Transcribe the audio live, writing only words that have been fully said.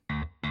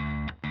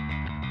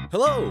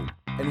Hello,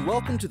 and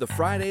welcome to the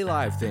Friday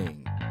Live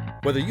Thing.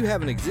 Whether you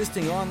have an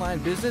existing online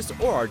business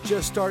or are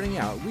just starting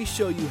out, we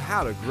show you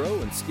how to grow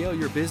and scale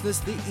your business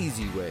the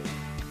easy way.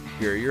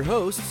 Here are your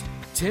hosts,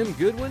 Tim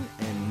Goodwin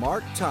and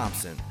Mark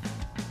Thompson.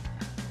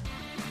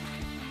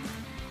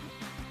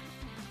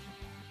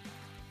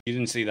 You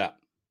didn't see that.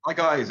 Hi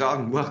guys,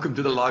 welcome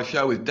to the live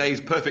show with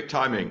Dave's perfect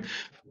timing.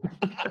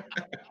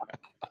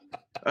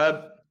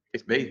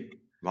 It's me,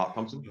 Mark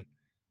Thompson,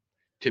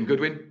 Tim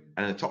Goodwin,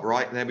 and in the top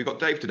right there we've got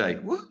Dave today.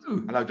 Woo!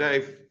 Hello,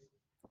 Dave.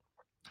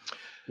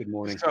 Good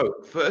morning. So,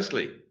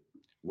 firstly,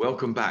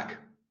 welcome back.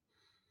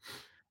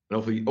 And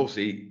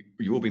obviously,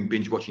 you've all been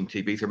binge watching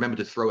TV, so remember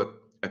to throw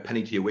a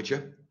penny to your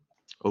witcher,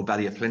 or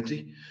Valley of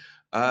Plenty.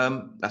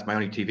 That's my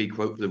only TV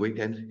quote for the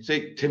weekend.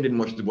 See, Tim didn't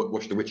watch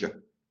The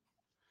Witcher.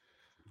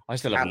 I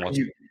still haven't watched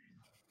it.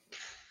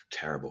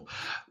 Terrible.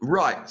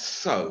 Right,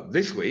 so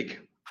this week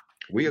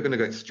we are going to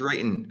go straight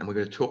in and we're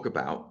going to talk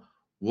about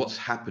what's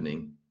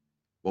happening,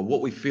 well,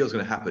 what we feel is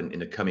going to happen in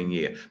the coming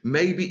year,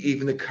 maybe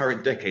even the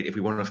current decade if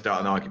we want to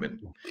start an argument.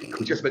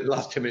 We just spent the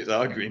last 10 minutes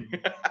arguing.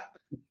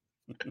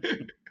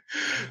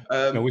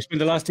 No, we spent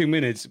the last 2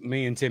 minutes,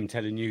 me and Tim,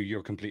 telling you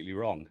you're completely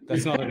wrong.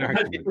 That's not an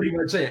argument. Pretty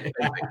much it.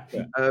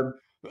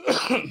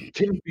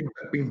 Tim's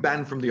been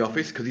banned from the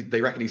office because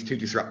they reckon he's too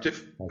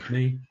disruptive. Like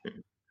me.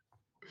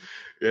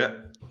 Yeah.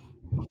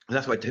 And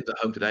that's why Tim's at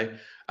home today.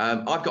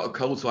 I've got a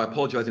cold, so I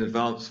apologise in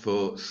advance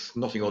for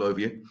snotting all over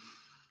you.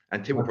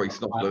 And Tim will probably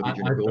snot all over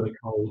you during the call. I've got a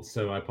cold,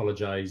 so I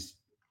apologise.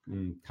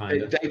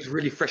 Kind of. Dave's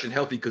really fresh and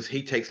healthy because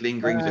he takes lean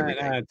greens every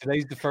day.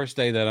 Today's the first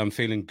day that I'm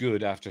feeling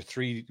good after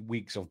 3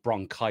 weeks of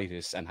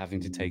bronchitis and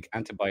having to take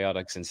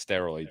antibiotics and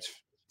steroids.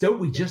 Don't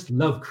we just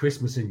love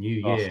Christmas and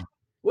New Year?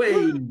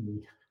 Whey!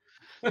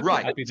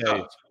 Right. Happy days.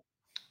 So,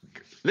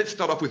 let's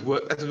start off with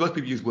work. As most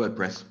people use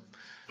WordPress.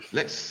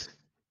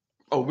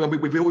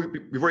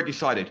 We've already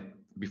decided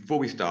before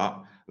we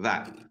start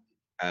that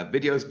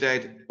video's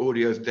dead,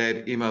 audio's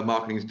dead, email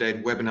marketing's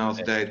dead,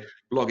 webinar's dead,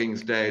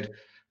 blogging's dead,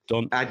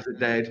 Done. ads are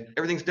dead.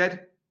 Everything's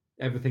dead.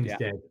 Everything's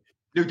dead.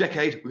 New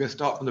decade. We're going to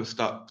start from the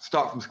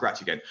start from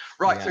scratch again.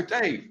 Right. Yeah. So,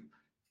 Dave,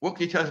 what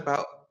can you tell us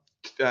about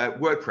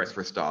WordPress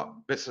for a start?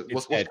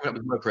 What's coming up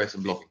with WordPress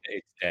and blogging?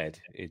 It's dead.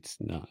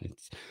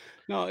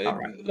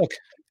 Right. Look,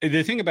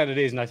 the thing about it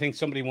is, and I think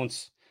somebody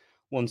once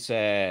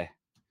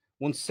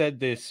said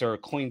this or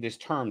coined this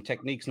term: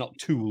 techniques, not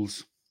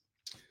tools.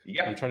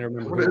 Yeah, I'm trying to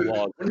remember who it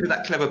was. Who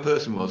that clever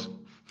person was.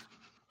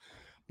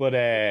 But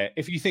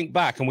if you think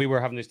back, and we were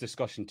having this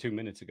discussion 2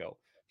 minutes ago,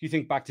 if you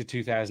think back to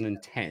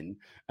 2010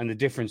 and the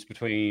difference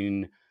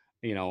between,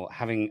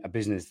 having a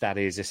business that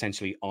is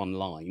essentially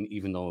online,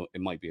 even though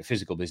it might be a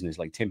physical business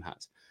like Tim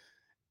has,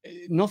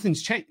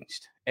 nothing's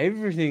changed.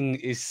 Everything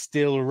is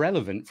still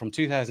relevant from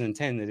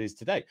 2010 that is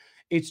today.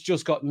 It's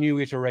just got new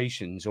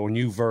iterations or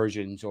new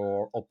versions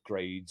or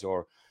upgrades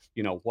or,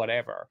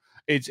 whatever.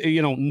 It's,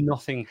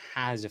 nothing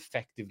has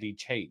effectively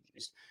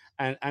changed.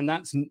 And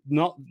that's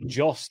not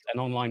just an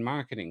online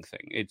marketing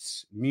thing.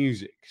 It's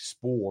music,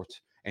 sport,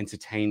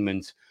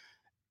 entertainment.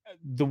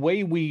 The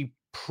way we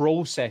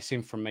process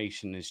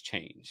information has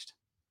changed,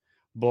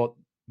 but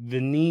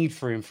the need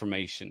for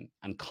information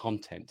and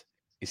content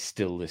is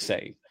still the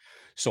same.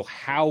 So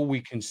how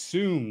we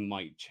consume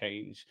might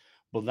change,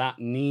 but that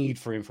need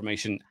for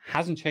information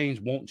hasn't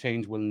changed, won't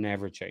change, will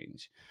never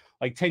change.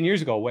 Like 10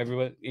 years ago,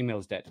 everyone,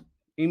 email's dead.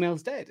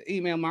 Email's dead.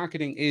 Email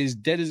marketing is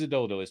dead as a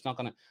dodo. It's not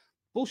going to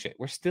bullshit.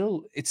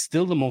 It's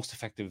still the most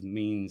effective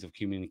means of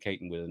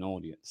communicating with an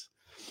audience.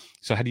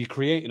 So how do you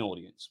create an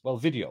audience? Well,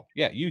 video.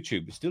 Yeah,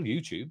 YouTube. It's still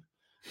YouTube.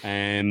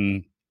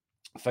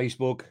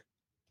 Facebook.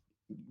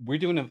 We're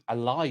doing a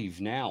live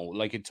now.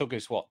 Like it took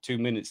us 2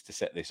 minutes to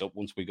set this up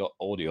once we got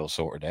audio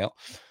sorted out.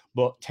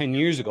 But 10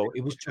 years ago,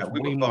 it was just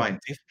way more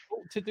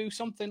difficult to do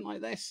something like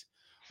this.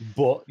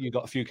 But you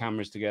got a few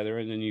cameras together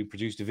and then you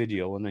produced a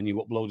video and then you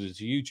uploaded it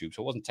to YouTube.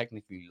 So it wasn't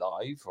technically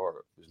live,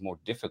 or it was more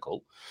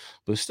difficult,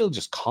 but it's still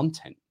just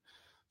content.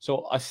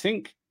 So I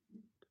think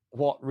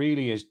what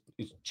really is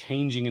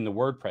changing in the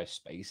WordPress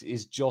space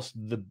is just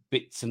the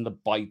bits and the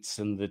bytes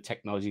and the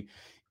technology.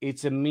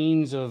 It's a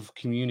means of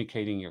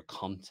communicating your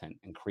content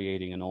and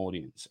creating an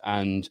audience.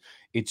 And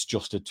it's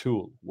just a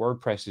tool.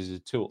 WordPress is a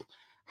tool.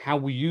 How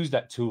we use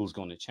that tool is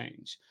going to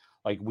change.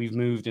 Like we've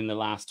moved in the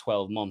last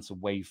 12 months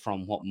away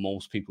from what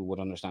most people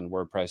would understand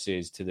WordPress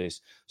is to this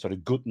sort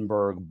of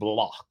Gutenberg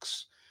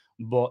blocks.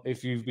 But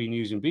if you've been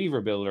using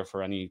Beaver Builder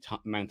for any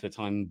amount of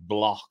time,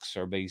 blocks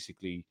are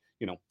basically,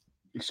 in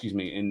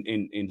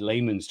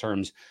layman's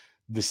terms,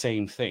 the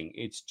same thing.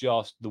 It's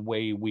just the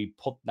way we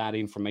put that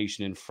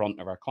information in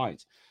front of our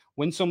clients.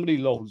 When somebody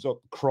loads up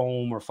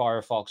Chrome or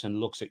Firefox and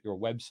looks at your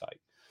website,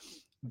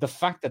 the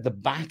fact that the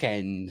back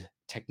end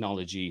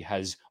technology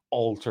has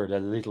altered a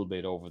little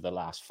bit over the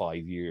last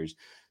 5 years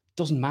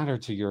doesn't matter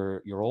to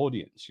your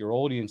audience. Your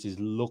audience is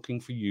looking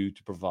for you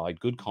to provide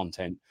good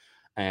content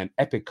and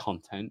epic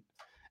content,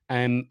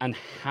 and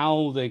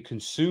how they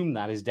consume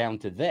that is down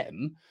to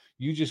them.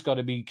 You just got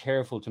to be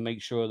careful to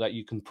make sure that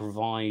you can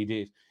provide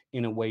it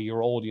in a way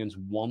your audience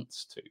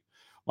wants to.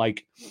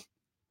 Like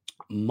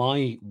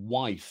my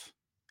wife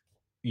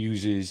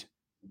uses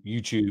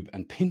YouTube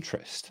and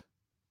Pinterest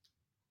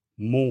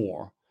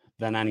more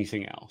than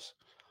anything else.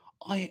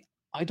 I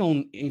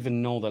don't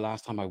even know the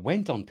last time I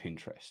went on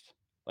Pinterest.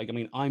 Like, I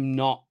mean, I'm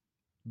not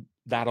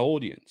that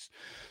audience.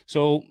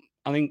 So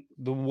I think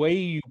the way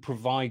you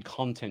provide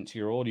content to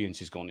your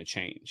audience is going to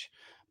change.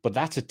 But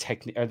that's a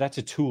technique, or that's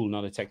a tool,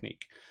 not a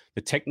technique.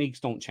 The techniques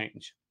don't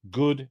change.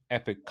 Good,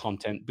 epic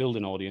content, build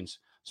an audience.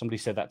 Somebody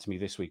said that to me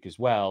this week as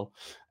well.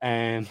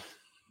 Build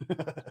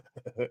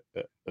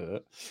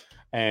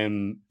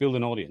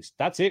an audience.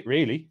 That's it,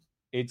 really.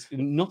 It's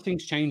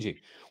nothing's changing.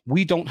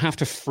 We don't have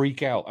to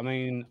freak out. I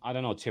mean, I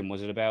don't know, Tim,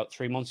 was it about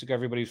 3 months ago?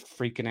 Everybody's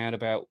freaking out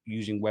about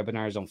using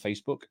webinars on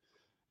Facebook,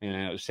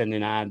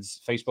 sending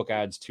ads, Facebook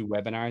ads to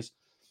webinars.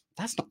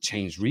 That's not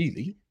changed,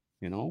 really.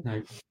 No.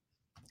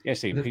 Yeah,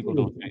 see, people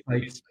don't.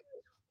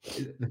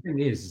 The thing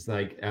is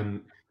like,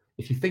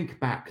 if you think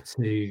back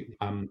to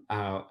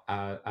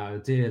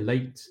our dear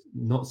late,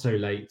 not so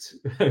late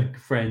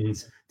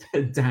friend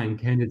Dan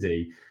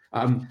Kennedy,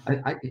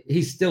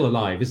 he's still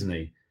alive, isn't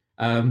he?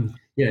 The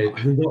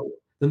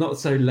not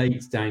so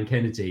late Dan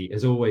Kennedy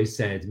has always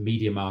said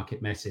media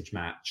market message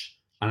match,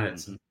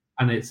 and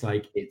it's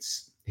like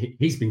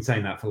he's been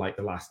saying that for like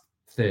the last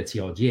 30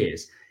 odd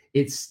years.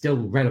 It's still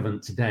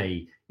relevant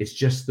today. It's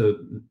just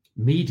the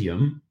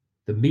media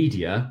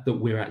that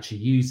we're actually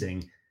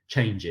using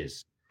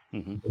changes.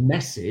 The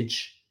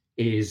message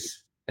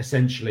is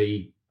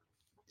essentially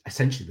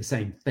the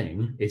same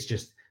thing. It's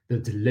just the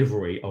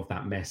delivery of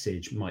that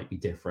message might be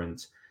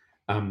different.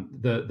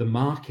 The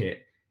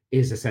market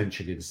is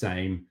essentially the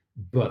same,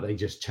 but they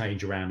just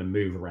change around and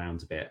move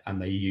around a bit,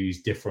 and they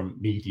use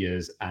different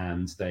medias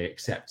and they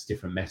accept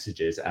different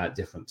messages at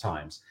different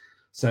times.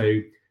 So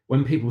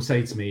when people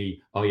say to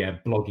me, "Oh yeah,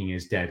 blogging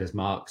is dead," as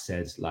Mark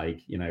said,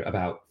 like,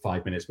 about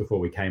 5 minutes before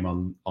we came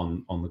on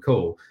the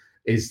call,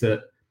 is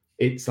that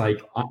it's like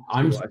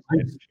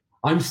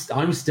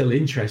I'm still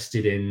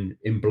interested in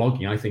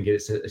blogging. I think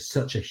it's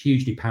such a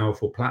hugely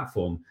powerful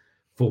platform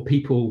for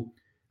people.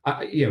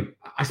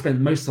 I spent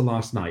most of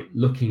last night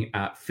looking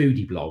at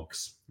foodie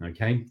blogs,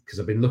 okay, because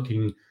I've been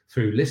looking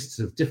through lists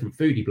of different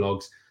foodie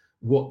blogs,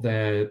 what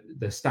their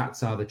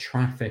stats are, the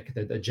traffic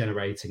that they're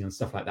generating and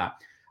stuff like that.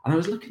 And I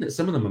was looking at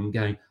some of them and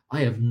going, I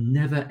have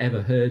never,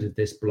 ever heard of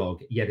this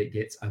blog, yet it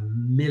gets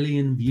 1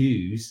 million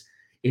views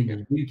in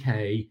the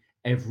UK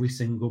every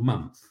single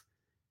month.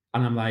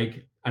 And I'm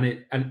like,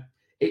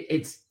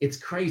 it's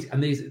crazy.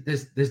 And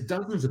there's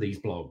dozens of these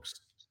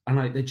blogs.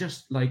 And they're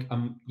just like,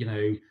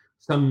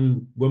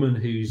 some woman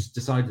who's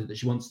decided that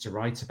she wants to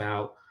write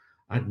about,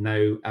 I don't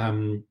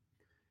know,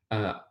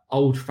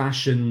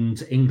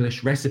 old-fashioned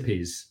English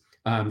recipes.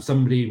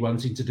 Somebody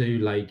wanting to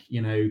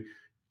do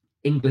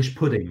English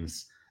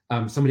puddings.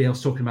 Somebody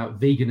else talking about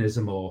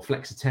veganism or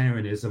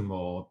flexitarianism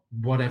or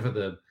whatever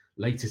the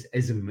latest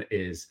ism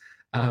is.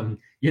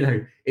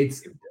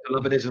 It's I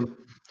love it ism.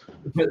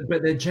 But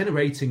they're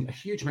generating a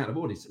huge amount of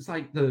audience. It's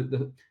like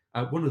the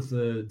one of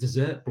the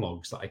dessert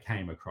blogs that I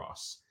came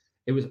across.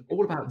 It was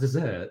all about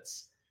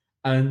desserts,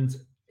 and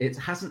it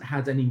hasn't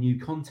had any new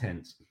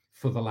content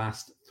for the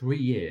last 3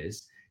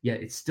 years,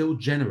 yet it's still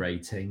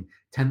generating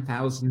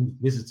 10,000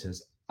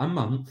 visitors a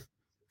month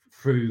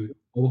through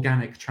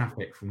organic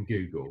traffic from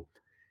Google.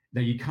 Now,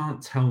 you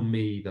can't tell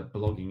me that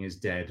blogging is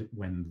dead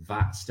when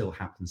that still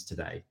happens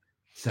today.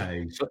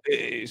 So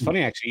it's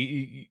funny,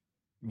 actually,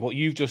 what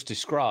you've just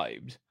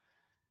described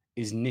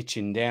is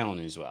niching down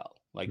as well.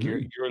 Like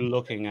you're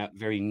looking at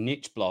very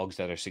niche blogs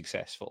that are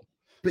successful.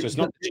 So it's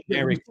not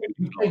generic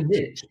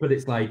niche, but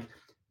it's like,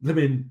 I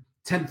mean,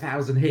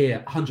 10,000 here,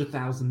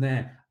 100,000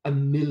 there,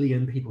 1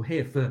 million people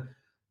here for.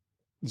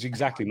 It's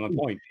exactly my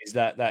point. Is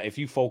that if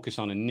you focus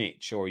on a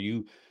niche, or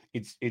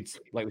it's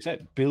like we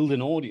said, build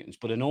an audience,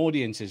 but an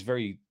audience is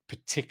very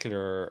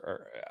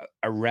particular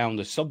around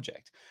a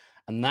subject.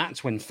 And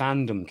that's when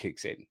fandom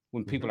kicks in.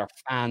 When people are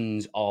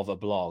fans of a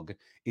blog,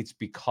 it's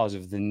because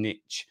of the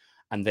niche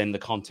and then the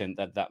content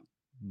that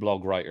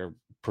blog writer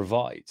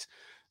provides.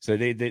 So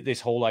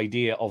this whole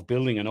idea of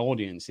building an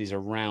audience is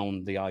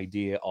around the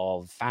idea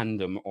of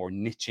fandom or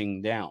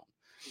niching down.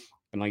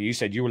 And like you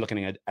said, you were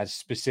looking at as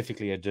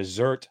specifically a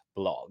dessert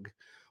blog,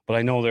 but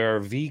I know there are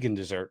vegan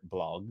dessert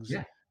blogs.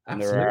 Yeah,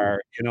 and there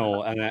are,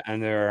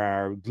 and there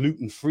are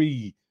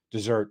gluten-free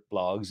dessert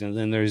blogs, and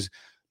then there's,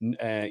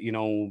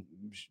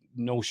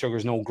 no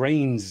sugars, no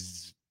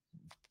grains,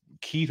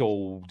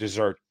 keto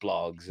dessert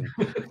blogs,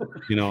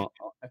 and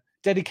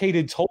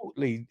dedicated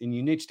totally, and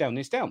you niche down,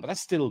 but that's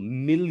still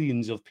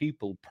millions of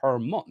people per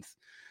month.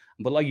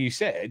 But like you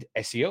said,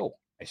 SEO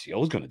is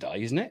going to die,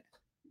 isn't it?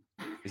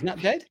 Isn't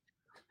that dead?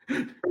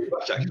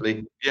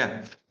 Actually,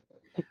 yeah.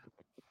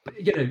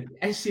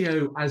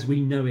 SEO as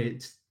we know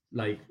it,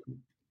 like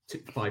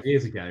 5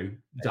 years ago,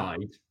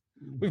 died.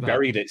 We've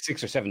buried it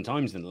 6 or 7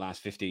 times in the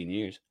last 15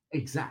 years.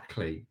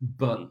 Exactly.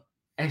 But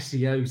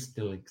SEO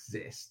still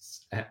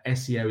exists.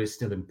 SEO is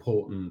still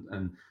important,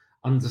 and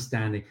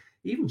understanding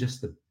even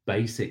just the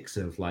basics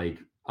of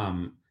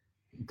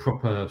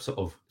proper sort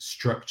of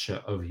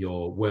structure of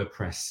your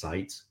WordPress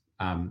site,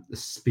 the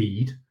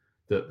speed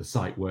that the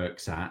site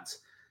works at,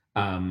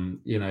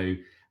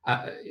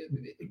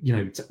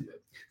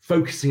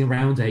 Focusing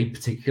around a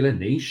particular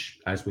niche,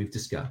 as we've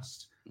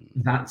discussed,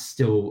 that's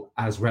still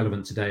as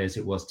relevant today as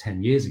it was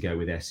 10 years ago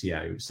with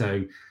SEO.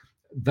 So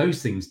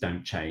those things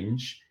don't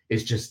change.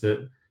 It's just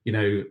that,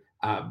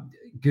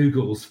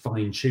 Google's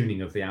fine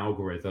tuning of the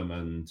algorithm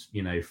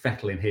and,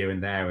 fettling here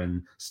and there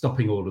and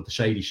stopping all of the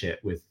shady shit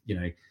with,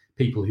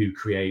 people who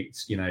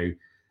create,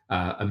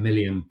 a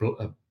million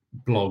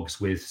blogs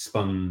with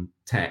spun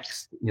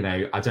text.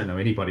 I don't know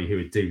anybody who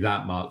would do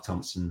that, Mark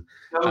Thompson.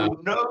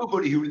 No,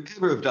 nobody who would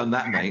ever have done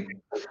that, mate.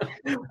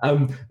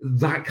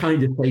 That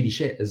kind of shady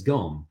shit has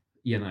gone,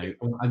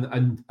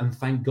 and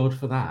thank God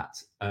for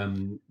that.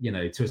 To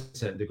a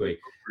certain degree.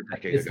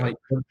 It's like,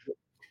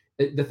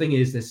 the thing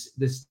is,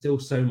 there's still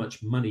so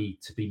much money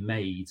to be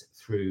made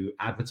through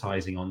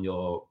advertising on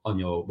your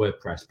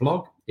WordPress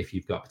blog. If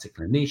you've got a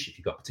particular niche, if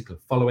you've got a particular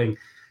following,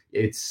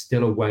 it's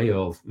still a way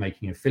of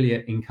making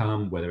affiliate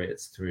income, whether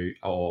it's through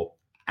or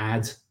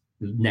ad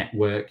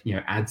network,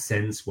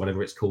 AdSense,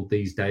 whatever it's called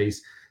these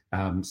days,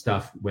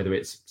 stuff, whether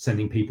it's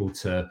sending people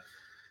to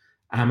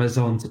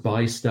Amazon to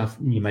buy stuff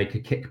and you make a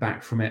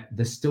kickback from it.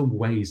 There's still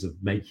ways of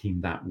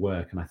making that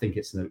work. And I think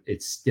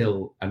it's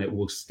still, and it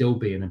will still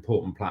be an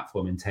important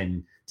platform in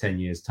 10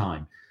 years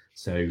time.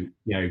 So,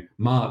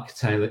 Mark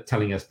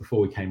telling us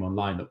before we came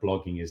online that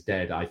blogging is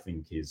dead, I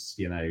think is,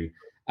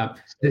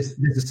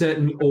 there's a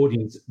certain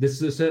audience.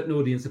 There's a certain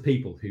audience of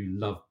people who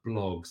love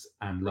blogs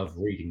and love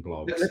reading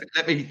blogs.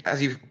 Let me,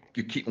 as you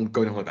keep on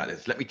going on about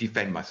this, let me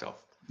defend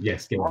myself.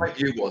 Yes. My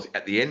view was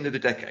at the end of the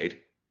decade,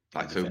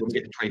 so when we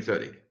get to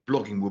 2030,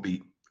 blogging will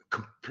be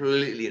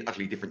completely and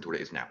utterly different to what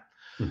it is now.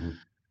 Mm-hmm.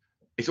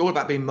 It's all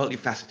about being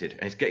multifaceted,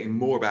 and it's getting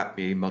more about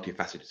being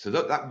multifaceted. So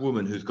that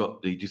woman who's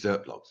got the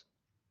dessert blogs,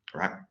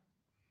 right?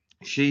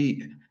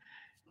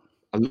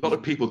 A lot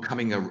of people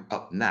coming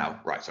up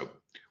now, right? So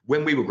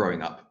when we were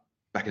growing up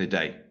back in the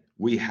day,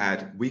 we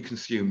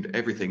consumed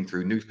everything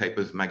through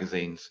newspapers,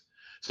 magazines.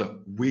 So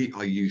we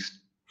are used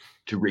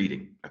to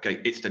reading. Okay,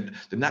 it's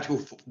the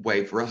natural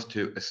way for us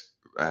to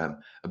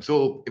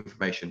absorb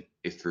information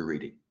is through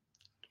reading.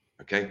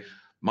 Okay,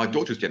 my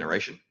daughter's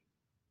generation,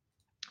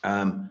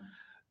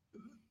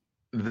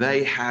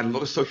 they had a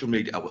lot of social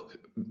media,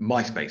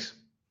 MySpace.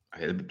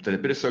 Okay, they did a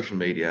bit of social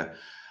media.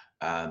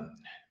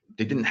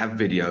 They didn't have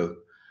video.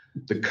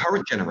 The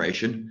current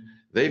generation,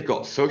 they've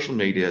got social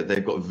media,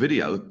 they've got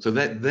video, so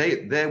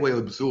their way of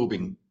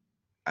absorbing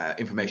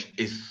information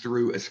is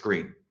through a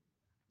screen,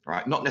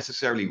 right? Not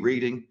necessarily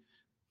reading.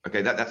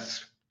 Okay,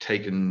 that's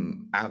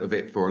taken out of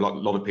it for a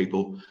lot of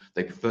people.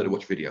 They prefer to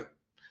watch video.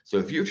 So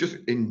if you've just,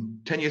 in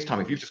 10 years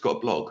time, if you've just got a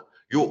blog,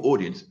 your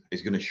audience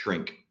is going to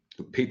shrink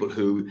to people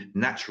who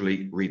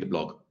naturally read the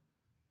blog.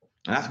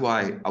 And that's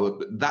why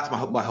that's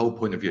my whole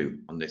point of view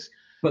on this.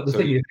 But the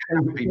thing is,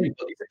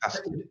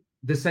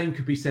 the same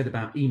could be said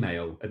about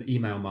email and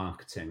email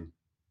marketing,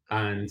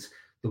 and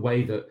the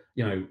way that,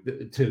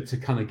 to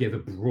kind of give a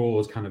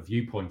broad kind of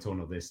viewpoint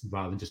on all this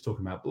rather than just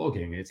talking about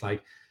blogging. It's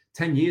like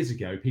 10 years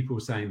ago, people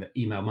were saying that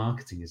email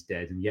marketing is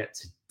dead, and yet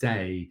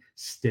today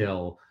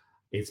still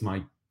it's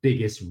my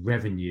biggest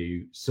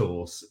revenue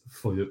source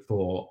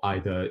for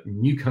either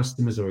new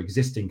customers or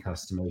existing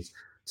customers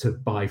to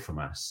buy from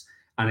us.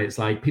 And it's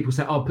like people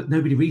say, oh, but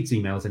nobody reads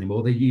emails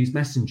anymore. They use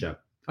Messenger.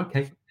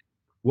 Okay,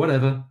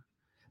 whatever.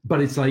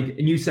 But it's like,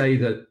 and you say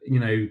that,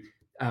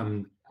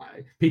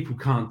 people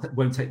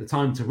won't take the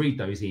time to read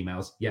those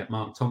emails. Yet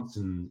Mark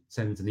Thompson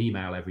sends an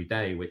email every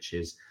day, which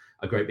is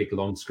a great big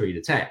long screen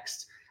of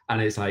text.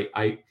 And it's like,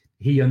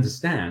 he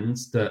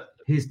understands that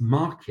his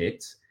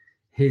market,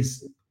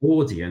 his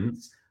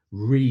audience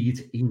read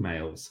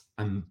emails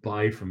and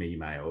buy from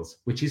emails,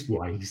 which is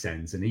why he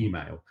sends an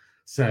email.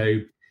 So,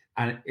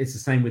 and it's the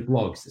same with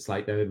blogs. It's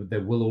like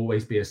there will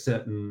always be a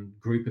certain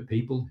group of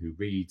people who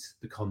read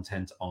the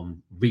content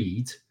on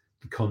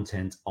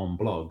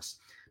blogs.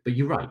 But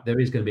you're right, there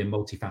is going to be a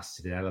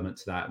multifaceted element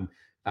to that.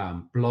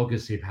 And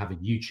bloggers who have a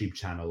YouTube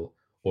channel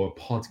or a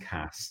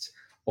podcast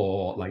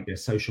or like their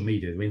social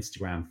media, their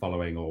Instagram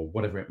following or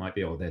whatever it might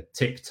be, or their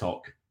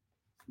TikTok,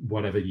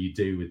 whatever you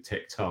do with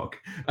TikTok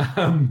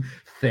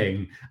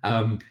thing,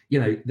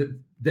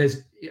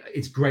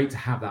 it's great to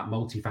have that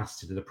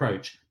multifaceted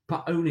approach,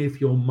 but only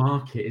if your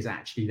market is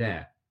actually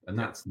there. And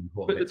that's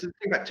important. But the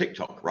thing about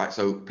TikTok, right?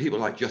 So people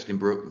like Justin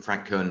Brooke and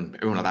Frank Kern,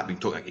 everyone like that, been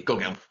talking like, you've got to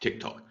get on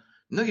TikTok.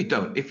 No, you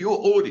don't. If your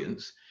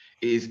audience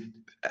is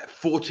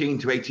 14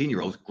 to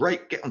 18-year-olds,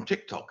 great, get on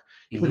TikTok.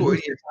 If your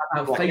audience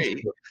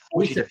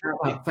we said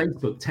about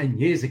Facebook 10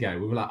 years ago.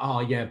 We were like, oh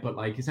yeah, but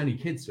like it's only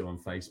kids who are on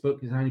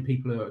Facebook. It's only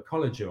people who are at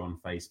college who are on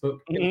Facebook.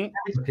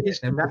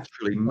 It's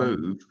naturally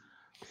move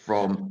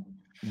from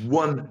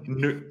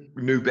one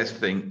new best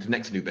thing to the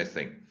next new best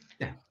thing.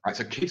 Yeah. Right.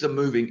 So kids are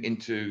moving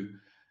into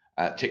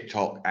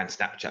TikTok and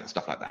Snapchat and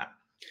stuff like that.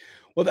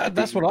 Well,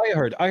 that's what I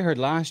heard. I heard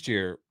last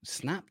year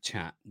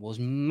Snapchat was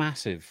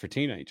massive for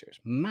teenagers.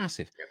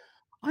 Massive.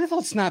 Yeah. I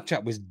thought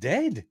Snapchat was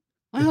dead.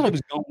 I thought it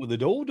was gone with the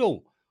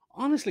dodo.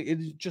 Honestly,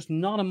 it's just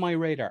not on my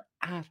radar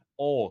at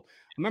all.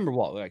 I remember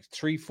like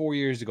 3-4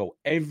 years ago,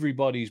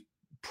 everybody's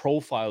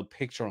profile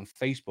picture on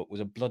Facebook was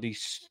a bloody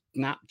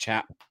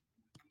Snapchat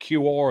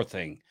QR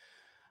thing.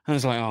 And I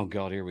was like, oh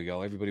God, here we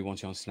go. Everybody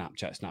wants you on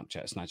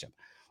Snapchat.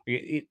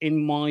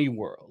 In my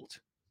world,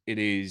 it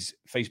is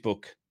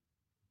Facebook,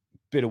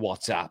 bit of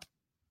WhatsApp,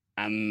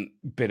 and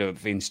bit of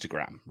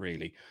Instagram,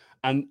 really.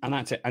 And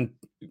that's it. And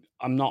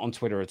I'm not on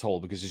Twitter at all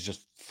because it's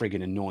just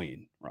friggin'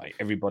 annoying, right?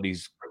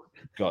 Everybody's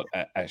got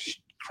a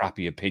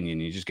crappy opinion.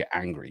 You just get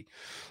angry.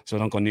 So I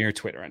don't go near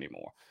Twitter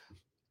anymore.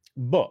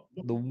 But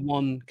the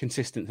one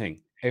consistent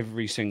thing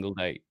every single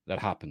day that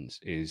happens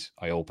is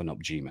I open up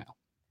Gmail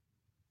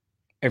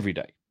every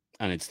day.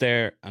 And it's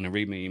there, and I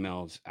read my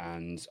emails,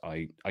 and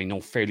I know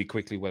fairly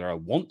quickly whether I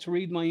want to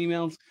read my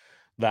emails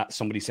that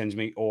somebody sends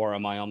me, or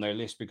am I on their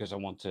list because I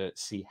want to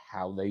see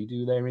how they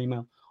do their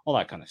email, all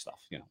that kind of stuff,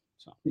 you know.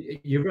 So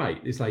you're right.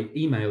 It's like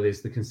email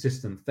is the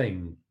consistent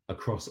thing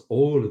across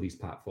all of these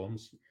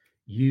platforms.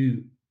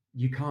 You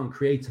can't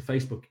create a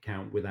Facebook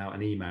account without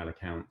an email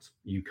account.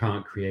 You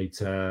can't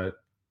create a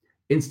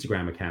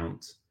Instagram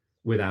account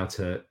without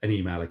an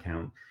email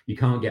account. You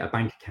can't get a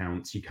bank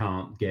account. You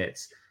can't get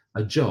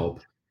a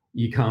job.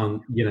 You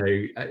can't,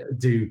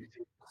 do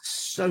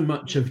so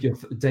much of your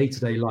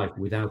day-to-day life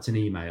without an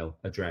email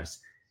address.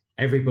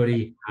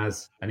 Everybody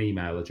has an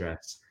email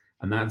address.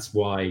 And that's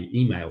why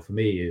email for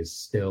me is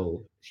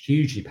still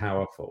hugely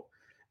powerful.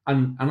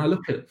 And I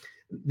look at,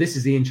 this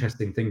is the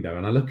interesting thing though,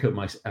 and I look at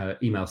my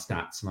email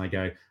stats and I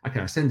go,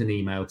 okay, I send an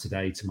email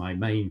today to my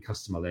main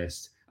customer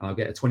list and I'll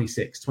get a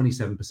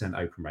 27%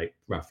 open rate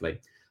roughly.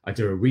 I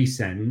do a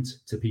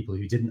resend to people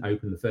who didn't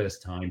open the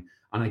first time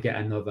and I get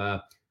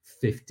another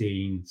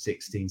 15,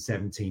 16,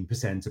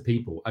 17% of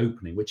people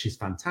opening, which is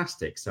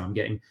fantastic. So I'm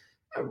getting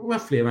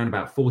roughly around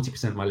about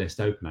 40% of my list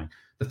opening.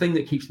 The thing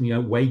that keeps me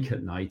awake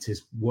at night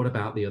is what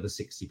about the other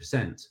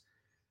 60%?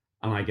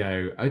 And I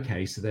go,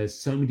 okay, so there's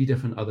so many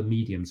different other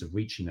mediums of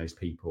reaching those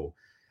people.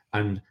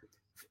 And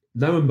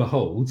lo and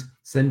behold,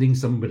 sending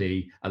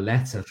somebody a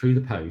letter through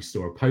the post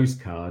or a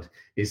postcard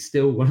is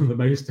still one of the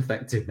most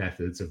effective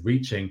methods of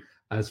reaching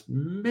as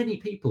many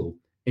people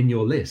in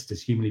your list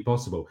as humanly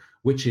possible,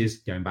 which is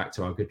going back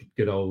to our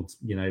good old,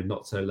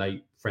 not so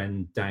late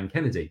friend, Dan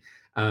Kennedy.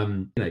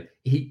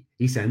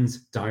 He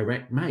sends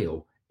direct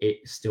mail.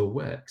 It still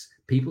works.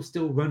 People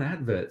still run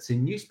adverts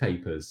in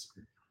newspapers.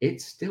 It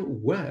still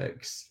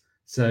works.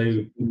 So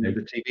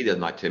the TV the other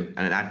night, Tim,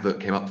 and an advert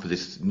came up for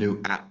this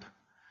new app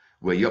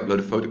where you upload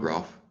a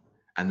photograph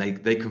and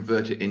they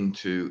convert it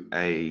into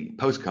a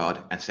postcard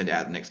and send it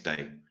out the next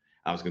day.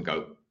 I was going to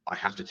go, I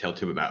have to tell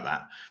Tim about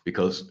that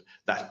because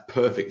that's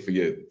perfect for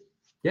you.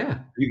 Yeah.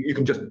 You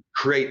can just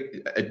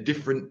create a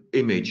different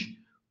image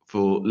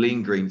for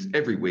Lean Greens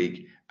every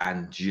week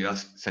and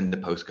just send a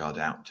postcard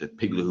out to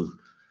people who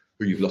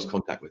you've lost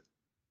contact with.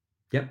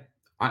 Yep.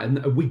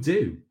 And we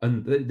do.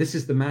 And this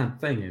is the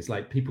mad thing is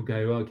like people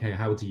go, okay,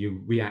 how do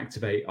you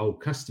reactivate old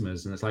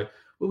customers? And it's like,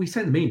 well, we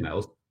send them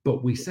emails,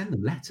 but we send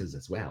them letters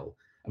as well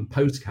and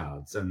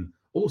postcards and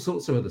all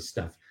sorts of other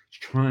stuff to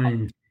try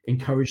and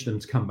encourage them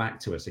to come back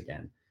to us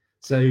again.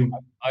 So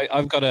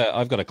I've got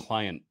a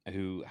client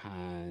who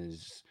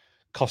has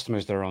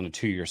customers that are on a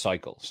 2-year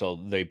cycle. So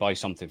they buy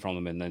something from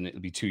them and then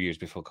it'll be 2 years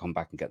before they come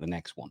back and get the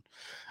next one.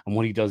 And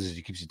what he does is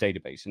he keeps a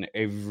database, and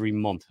every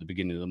month at the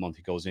beginning of the month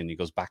he goes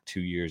back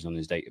 2 years on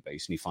his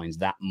database and he finds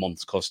that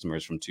month's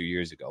customers from 2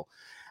 years ago.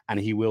 And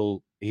he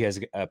has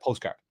a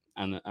postcard,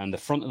 and the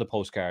front of the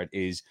postcard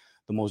is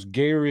the most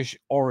garish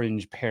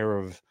orange pair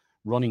of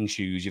running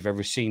shoes you've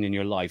ever seen in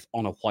your life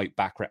on a white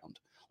background.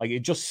 Like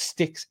it just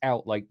sticks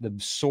out like the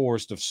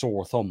sorest of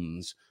sore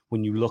thumbs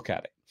when you look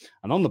at it.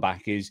 And on the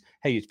back is,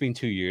 hey, it's been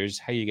 2 years.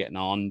 How you getting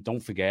on? Don't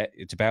forget,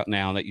 it's about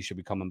now that you should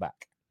be coming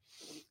back.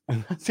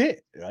 And that's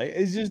it, right?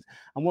 It's just,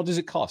 and what does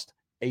it cost?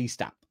 A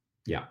stamp.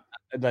 Yeah.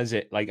 That's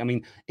it. Like, I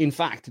mean, in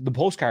fact, the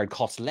postcard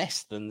costs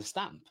less than the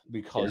stamp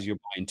because you're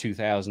buying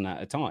 2,000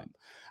 at a time.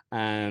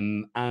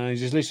 And I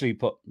just literally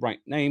put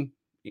name,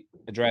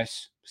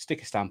 address,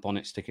 stick a stamp on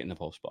it, stick it in the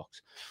post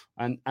box,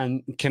 and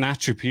can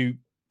attribute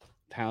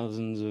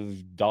thousands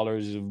of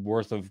dollars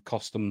worth of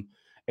custom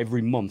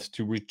every month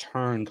to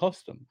return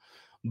custom.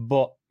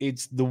 But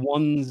it's the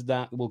ones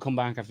that will come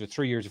back after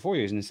 3 years or 4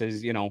 years and it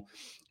says,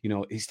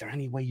 is there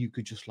any way you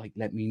could just like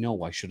let me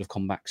know? I should have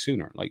come back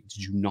sooner. Like,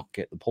 did you not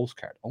get the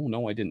postcard? Oh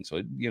no, I didn't.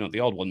 So the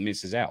odd one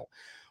misses out.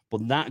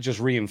 But that just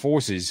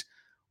reinforces,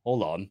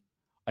 hold on,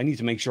 I need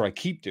to make sure I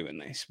keep doing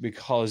this,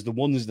 because the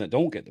ones that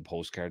don't get the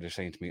postcard are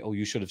saying to me, oh,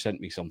 you should have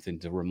sent me something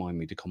to remind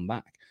me to come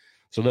back.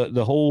 So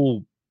the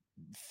whole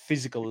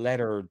physical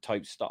letter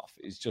type stuff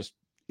is just,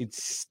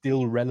 it's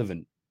still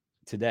relevant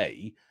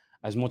today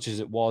as much as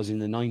it was in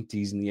the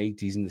 90s and the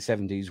 80s and the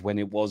 70s when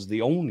it was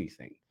the only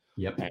thing.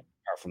 Yep. Apart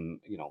from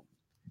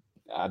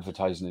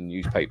advertising in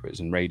newspapers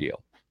and radio.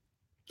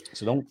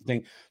 So don't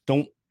think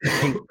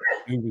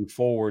moving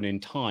forward in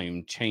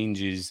time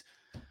changes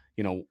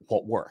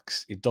what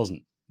works. It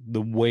doesn't.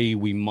 The way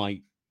we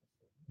might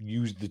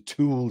use the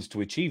tools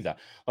to achieve that,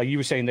 like you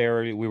were saying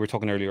there, we were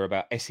talking earlier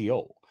about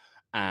SEO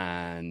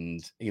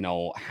and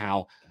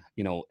how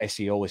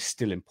SEO is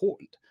still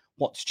important.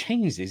 what's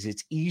changed is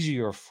it's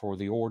easier for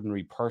the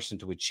ordinary person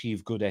to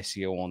achieve good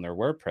SEO on their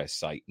WordPress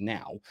site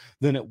now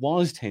than it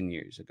was 10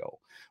 years ago,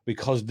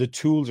 because the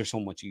tools are so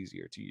much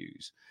easier to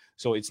use.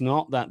 So it's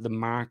not that the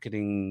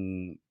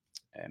marketing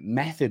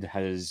method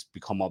has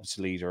become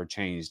obsolete or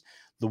changed.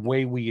 The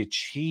way we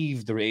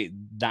achieve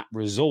that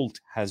result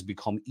has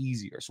become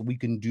easier. So we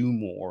can do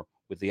more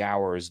with the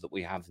hours that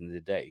we have in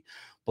the day,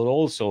 but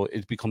also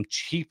it's become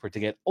cheaper to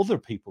get other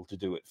people to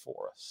do it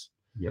for us.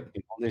 Yep.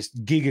 This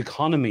gig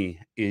economy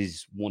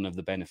is one of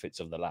the benefits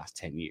of the last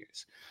 10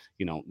 years.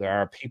 There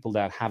are people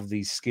that have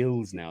these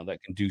skills now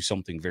that can do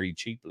something very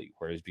cheaply,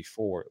 whereas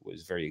before it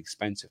was very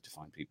expensive to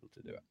find people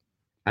to do it.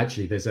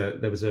 Actually,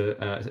 there was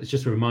a it's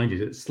just a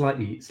reminder, it's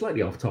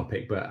slightly off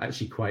topic, but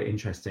actually quite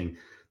interesting.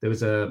 There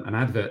was an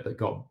advert that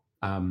got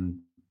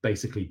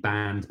basically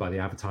banned by the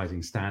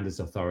Advertising Standards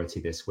Authority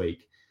this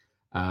week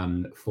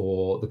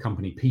for the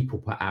company People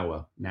Per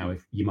Hour. Now,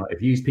 if you might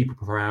have used People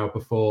Per Hour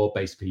before,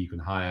 basically you can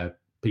hire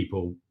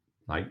people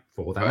like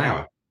for that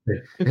hour.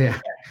 Yeah,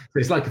 so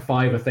it's like a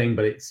Fiverr thing,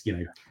 but it's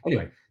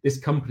anyway. This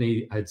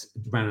company had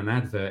ran an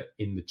advert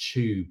in the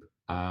Tube,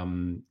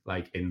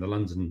 like in the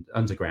London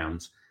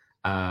Underground,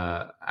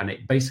 and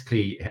it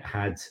basically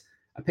had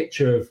a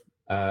picture of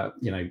a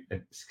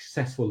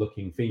successful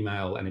looking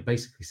female, and it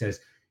basically says,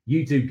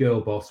 "You do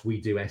girl boss,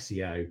 we do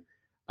SEO,"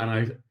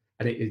 and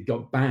it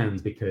got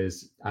banned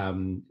because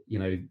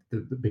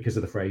because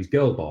of the phrase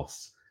girl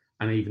boss.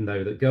 And even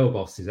though that girl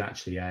boss is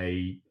actually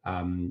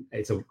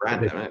it's a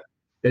brand,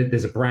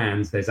 there's a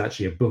brand, there's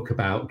actually a book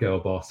about girl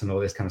boss and all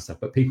this kind of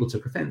stuff, but people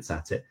took offense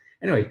at it.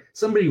 Anyway,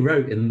 somebody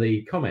wrote in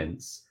the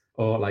comments,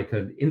 or like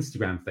an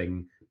Instagram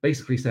thing,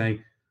 basically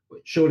saying,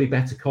 surely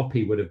better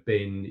copy would have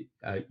been,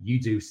 you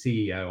do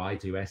CEO, I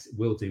do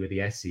we'll do with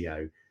the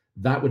SEO.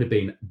 That would have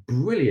been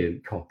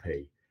brilliant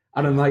copy.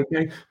 And I'm like,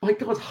 my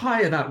God,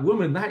 hire that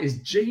woman. That is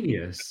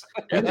genius.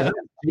 That's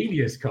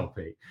genius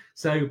copy.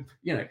 So,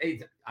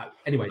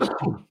 anyway,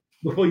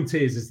 the point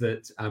is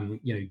that,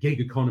 gig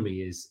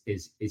economy is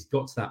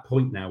got to that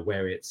point now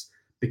where it's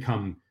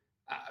become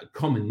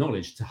common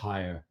knowledge to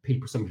hire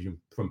somebody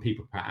from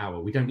People Per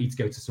Hour. We don't need to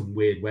go to some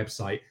weird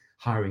website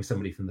hiring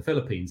somebody from the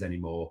Philippines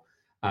anymore.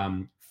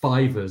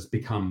 Fiverr's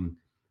become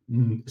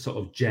sort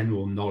of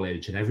general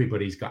knowledge, and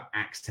everybody's got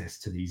access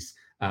to these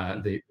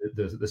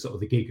the sort of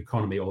the gig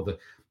economy, or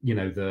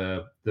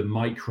the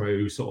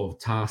micro sort of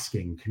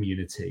tasking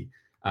community,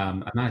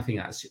 and I think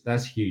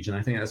that's huge, and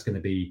I think that's going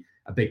to be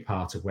a big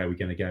part of where we're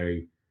going to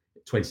go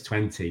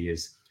 2020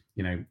 is,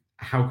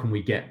 how can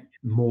we get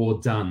more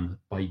done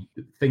by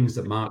things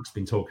that Mark's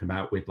been talking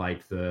about with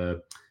like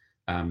the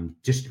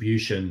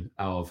distribution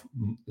of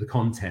the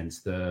content,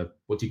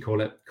 what do you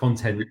call it?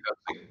 Content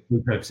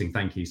repurposing.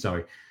 Thank you.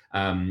 Sorry.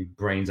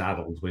 Brains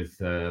addled with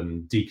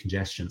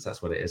decongestions.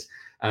 That's what it is.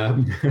 I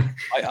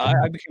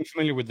became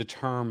familiar with the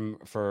term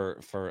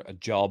for a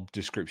job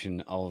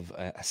description of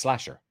a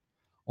slasher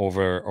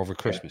over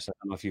Christmas. I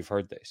don't know if you've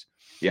heard this.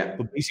 Yeah.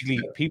 But basically,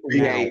 people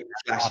now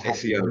have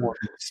SEO one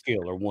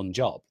skill or one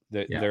job.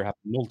 They're having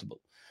multiple.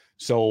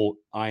 So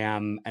I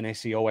am an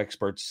SEO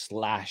expert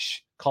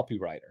 /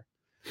 copywriter.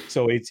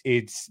 So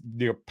it's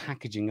they're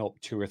packaging up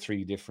 2 or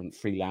 3 different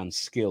freelance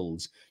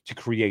skills to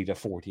create a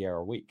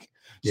 40-hour week,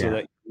 so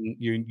that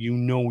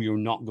you're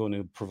not going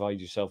to provide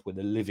yourself with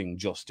a living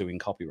just doing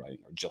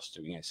copywriting or just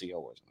doing SEO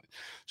or something.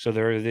 So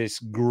there are this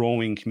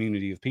growing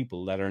community of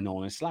people that are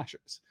known as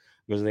slashers,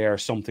 because they are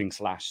something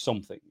 /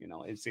 something.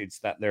 It's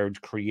that they're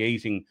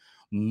creating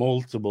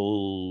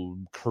multiple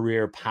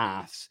career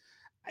paths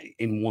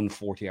in one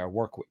 40-hour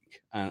work week,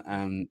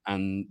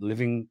 and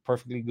living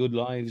perfectly good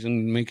lives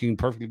and making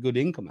perfectly good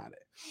income at it.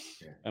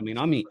 Yeah. I mean,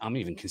 I'm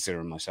even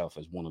considering myself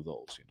as one of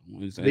those.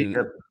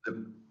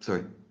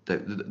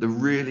 The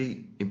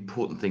really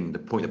important thing, the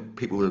point that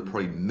people will have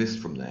probably missed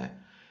from there,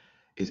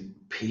 is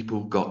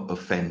people got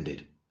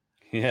offended.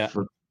 Yeah.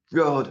 For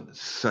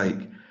God's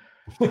sake.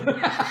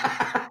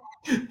 I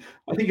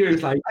think it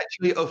was like,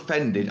 actually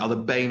offended are the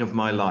bane of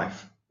my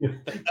life.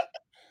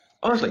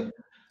 Honestly.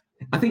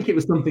 I think it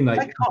was something like,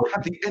 I can't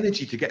have the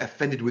energy to get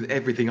offended with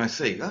everything I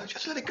see.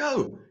 Just let it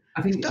go.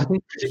 I think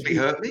physically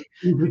hurt me.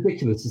 It's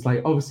ridiculous. It's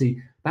like,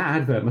 obviously that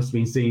advert must have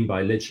been seen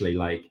by literally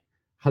like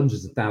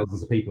hundreds of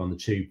thousands of people on the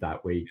Tube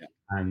that week,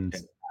 and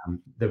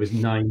there was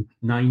nine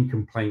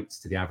complaints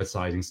to the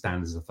Advertising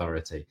Standards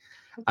Authority,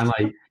 and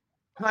like,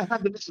 can I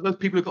have the list of those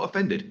people who got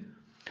offended?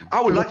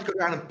 I would like to go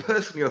down and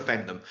personally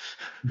offend them.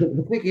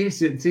 The thing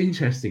is, it's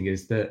interesting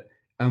is that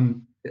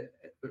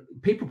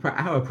People Per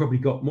Hour probably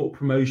got more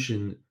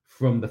promotion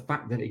from the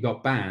fact that it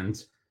got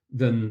banned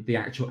than the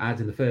actual ad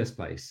in the first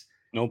place.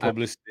 No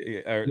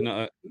publicity, there's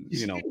no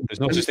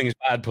such thing as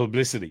bad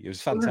publicity. It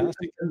was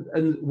fantastic.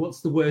 And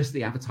what's the worst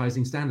the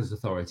Advertising Standards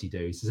Authority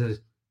do? It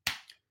says,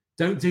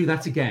 don't do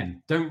that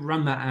again. Don't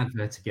run that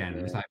advert again.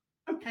 And it's like,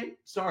 okay,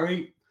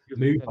 sorry,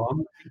 move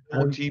on.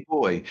 Naughty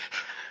boy.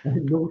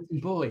 Naughty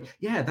boy.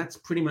 Yeah, that's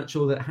pretty much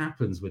all that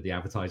happens with the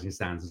Advertising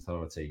Standards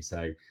Authority.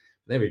 So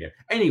there we go.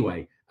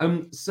 Anyway,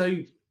 so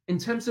in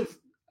terms of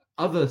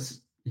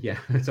others,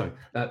 sorry,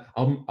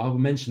 I'll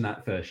mention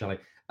that first, shall I?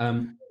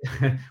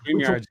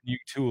 StreamYard's new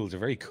tools are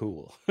very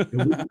cool.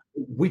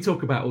 we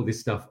talk about all this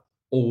stuff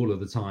all of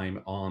the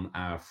time on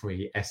our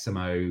free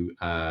SMO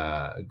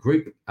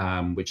group,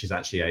 which is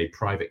actually a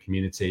private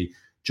community.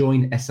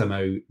 Join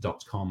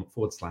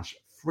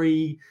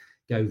smo.com/free.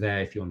 Go there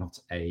if you're not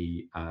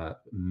a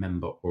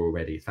member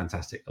already.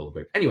 Fantastic little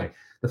group. Anyway,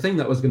 the thing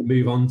that I was going to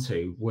move on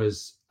to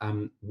was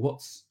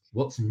what's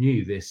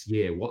new this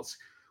year? What's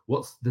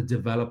the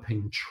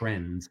developing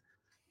trend?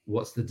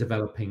 What's the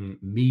developing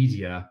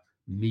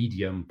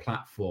medium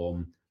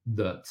platform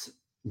that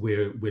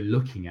we're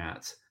looking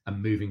at and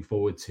moving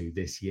forward to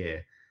this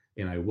year?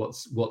 You know,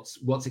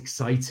 what's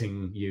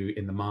exciting you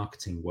in the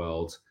marketing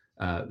world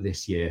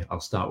this year?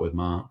 I'll start with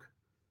Mark.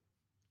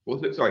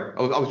 Sorry,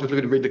 I was just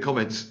looking to read the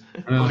comments.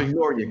 I was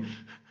ignoring you.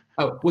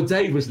 Oh, well,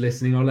 Dave was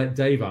listening. I'll let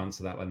Dave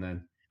answer that one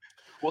then.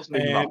 What's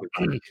new?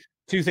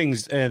 Two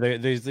things.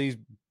 There's these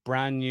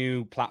brand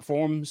new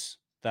platforms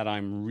that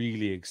I'm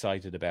really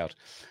excited about,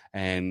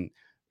 and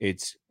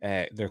it's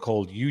they're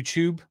called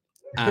YouTube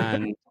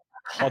and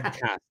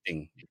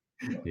podcasting.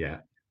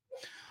 Yeah,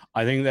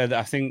 I think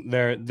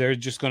they're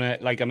just gonna,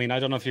 like, I mean, I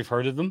don't know if you've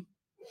heard of them,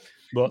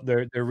 but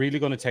they're really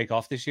going to take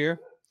off this year,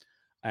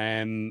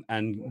 and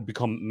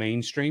become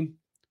mainstream.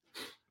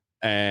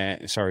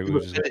 Sorry, we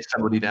were just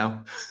somebody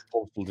now.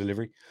 Postal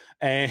delivery.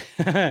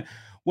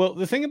 Well,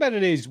 the thing about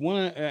it is,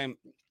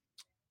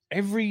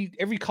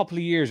 every couple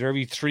of years or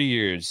every 3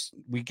 years,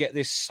 we get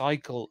this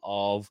cycle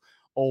of,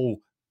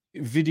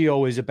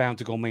 video is about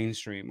to go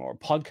mainstream, or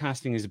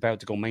podcasting is about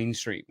to go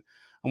mainstream.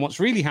 And what's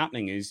really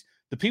happening is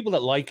the people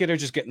that like it are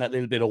just getting that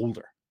little bit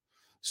older.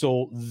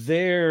 So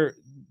they're,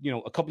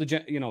 a couple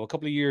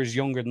of years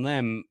younger than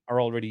them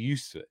are already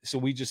used to it. So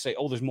we just say,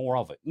 there's more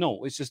of it.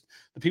 No, it's just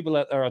the people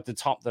that are at the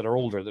top that are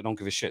older, that don't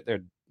give a shit.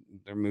 They're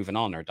moving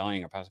on, or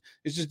dying, or passing.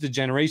 It's just the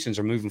generations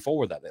are moving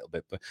forward that little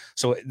bit. But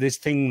so this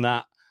thing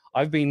that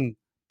I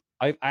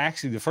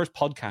actually, the first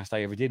podcast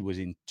I ever did was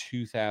in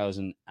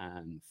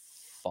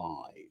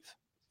 2005.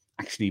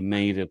 Actually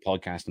made a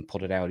podcast and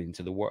put it out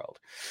into the world.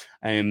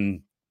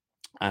 And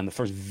the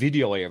first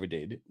video I ever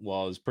did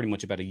was pretty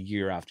much about a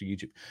year after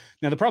YouTube.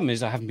 Now, the problem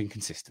is I haven't been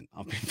consistent.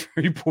 I've been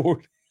very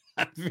bored.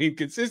 I've been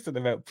consistent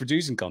about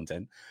producing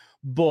content,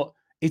 but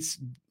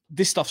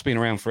this stuff's been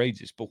around for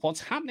ages. But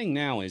what's happening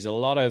now is a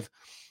lot of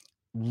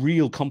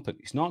real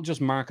companies, not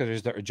just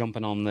marketers that are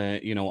jumping on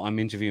I'm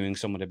interviewing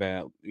someone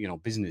about,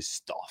 business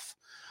stuff,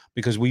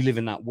 because we live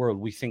in that world.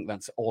 We think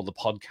that's all the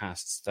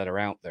podcasts that are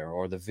out there,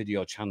 or the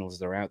video channels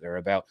that are out there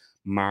about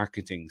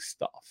marketing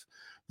stuff.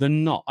 They're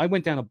not. I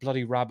went down a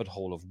bloody rabbit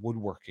hole of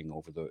woodworking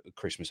over the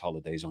Christmas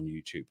holidays on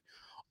YouTube.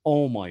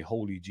 Oh my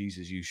holy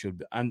Jesus, you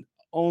should. An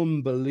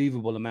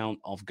unbelievable amount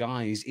of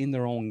guys in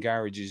their own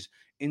garages,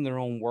 in their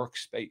own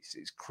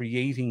workspaces,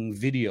 creating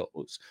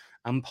videos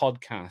and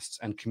podcasts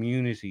and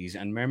communities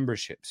and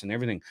memberships and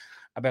everything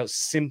about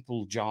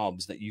simple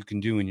jobs that you can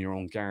do in your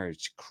own garage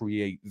to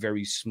create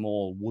very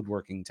small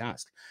woodworking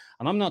tasks.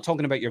 And I'm not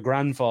talking about your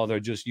grandfather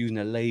just using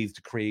a lathe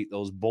to create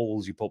those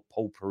bowls you put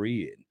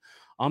potpourri in.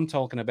 I'm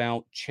talking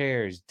about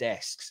chairs,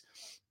 desks,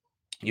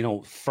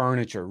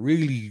 furniture,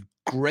 really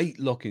great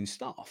looking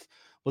stuff.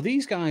 But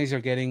these guys are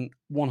getting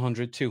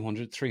 100,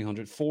 200,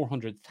 300,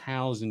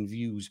 400,000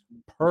 views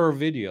per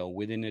video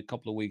within a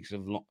couple of weeks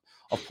of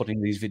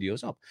putting these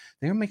videos up.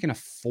 They're making a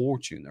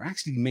fortune. They're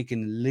actually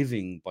making a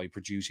living by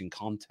producing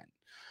content.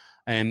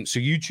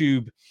 So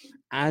YouTube,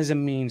 as a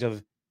means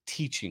of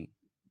teaching,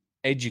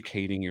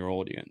 educating your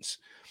audience,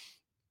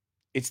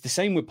 it's the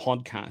same with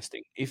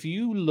podcasting. If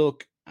you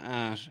look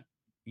at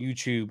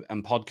YouTube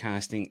and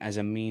podcasting as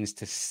a means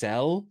to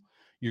sell,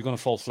 you're going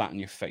to fall flat on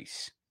your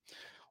face.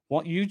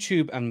 What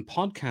YouTube and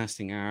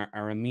podcasting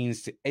are a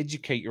means to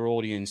educate your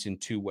audience in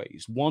two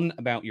ways. One,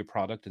 about your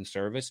product and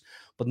service,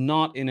 but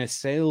not in a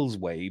sales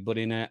way, but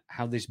in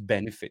how this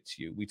benefits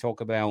you. We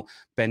talk about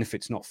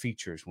benefits, not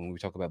features, when we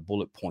talk about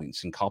bullet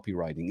points and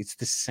copywriting. It's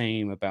the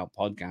same about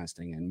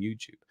podcasting and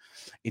YouTube.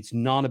 It's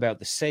not about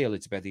the sale,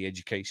 it's about the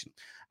education.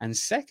 And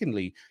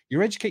secondly,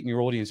 you're educating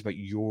your audience about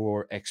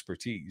your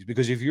expertise,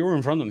 because if you're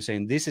in front of them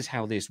saying, this is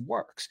how this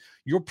works,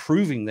 you're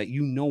proving that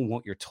you know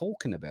what you're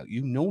talking about.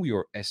 You know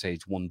your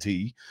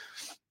SH1T,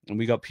 and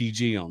we got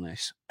PG on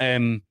this.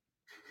 So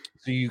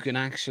you can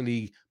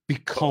actually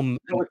become...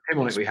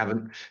 We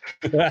haven't.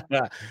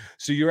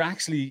 So you're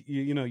actually,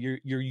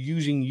 you're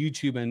using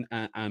YouTube and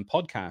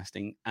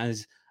podcasting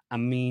as a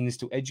means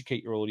to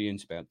educate your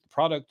audience about the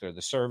product or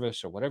the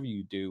service or whatever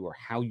you do, or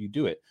how you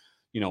do it.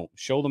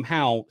 Show them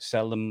how,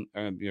 sell them,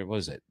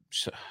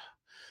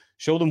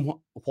 show them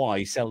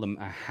why, sell them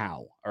a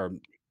how, or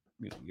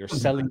you're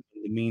selling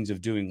the means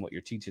of doing what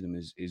you're teaching them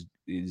is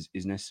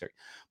necessary.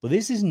 But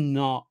this is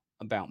not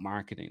about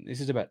marketing.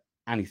 This is about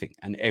anything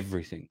and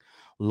everything.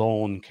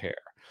 Lawn care,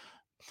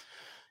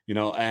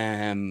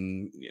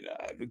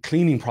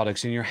 cleaning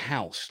products in your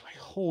house. Like,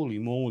 holy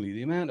moly,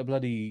 the amount of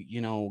bloody,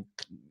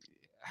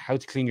 how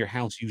to clean your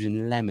house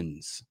using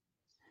lemons.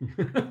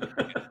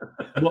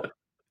 But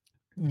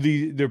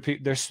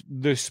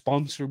they're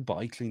sponsored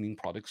by cleaning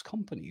products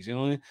companies. You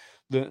know,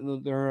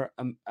 they're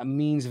a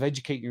means of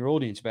educating your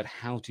audience about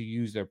how to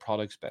use their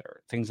products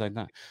better, things like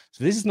that.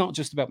 So this is not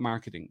just about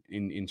marketing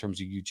in terms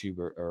of YouTube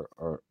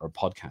or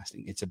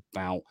podcasting. It's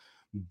about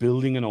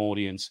building an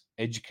audience,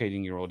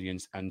 educating your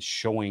audience, and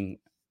showing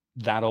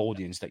that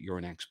audience that you're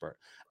an expert.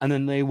 And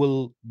then they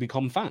will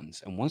become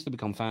fans. And once they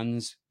become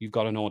fans, you've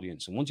got an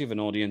audience. And once you have an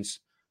audience,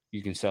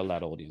 you can sell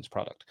that audience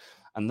product.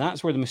 And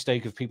that's where the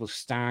mistake of people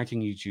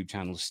starting YouTube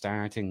channels,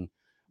 starting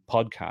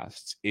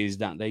podcasts, is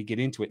that they get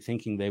into it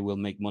thinking they will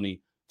make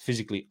money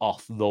physically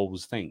off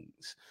those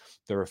things.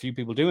 There are a few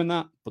people doing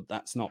that, but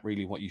that's not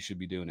really what you should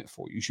be doing it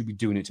for. You should be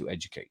doing it to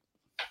educate.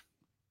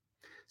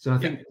 So I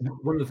think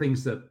one of the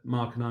things that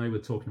Mark and I were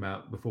talking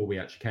about before we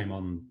actually came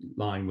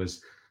online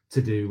was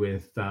to do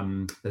with,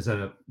 there's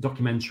a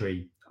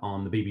documentary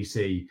on the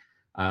BBC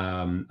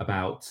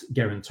about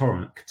Geraint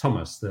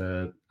Thomas,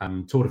 the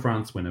Tour de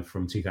France winner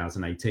from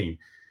 2018.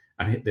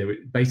 And they were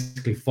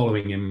basically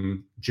following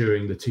him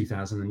during the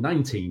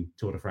 2019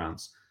 Tour de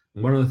France.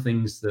 And one of the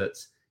things that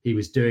he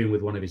was doing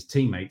with one of his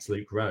teammates,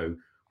 Luke Rowe,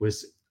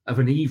 was of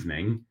an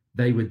evening,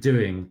 they were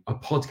doing a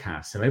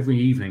podcast. So every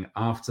evening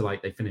after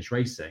like they finished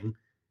racing,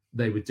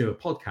 they would do a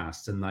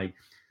podcast, and like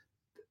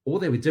all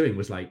they were doing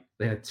was like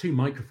they had two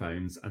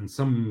microphones and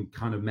some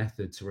kind of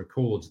method to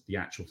record the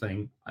actual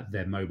thing at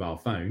their mobile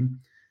phone.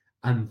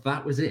 And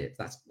that was it.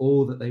 That's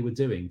all that they were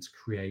doing to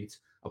create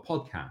a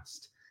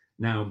podcast.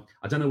 Now,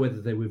 I don't know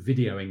whether they were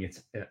videoing it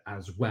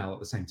as well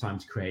at the same time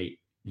to create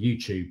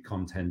YouTube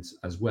content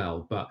as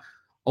well, but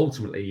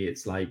ultimately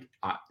it's like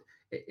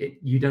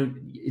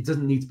it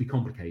doesn't need to be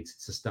complicated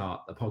to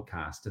start a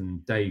podcast.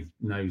 And Dave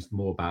knows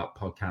more about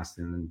podcasting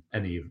than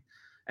any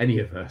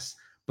of us.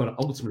 But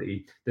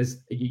ultimately,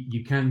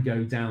 you can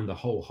go down the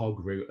whole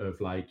hog route of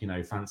like, you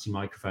know, fancy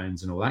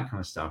microphones and all that kind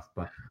of stuff.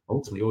 But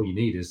ultimately, all you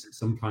need is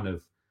some kind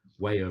of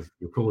way of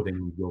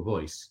recording your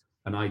voice.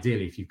 And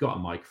ideally, if you've got a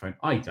microphone,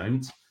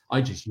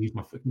 I just use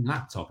my fucking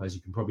laptop, as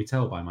you can probably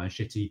tell by my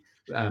shitty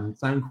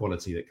sound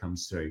quality that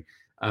comes through.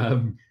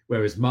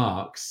 Whereas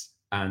Mark's,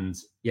 and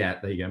yeah,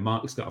 there you go.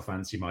 Mark's got a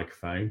fancy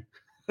microphone.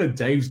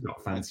 Dave's got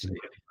a fancy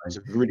microphone. It's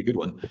a really good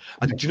one.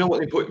 And do you know what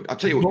they put? I'll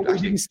tell you what. We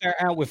didn't start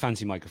out with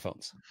fancy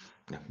microphones.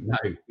 No.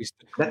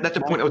 That's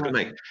the point I was going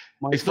to make.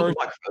 It's not a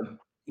microphone.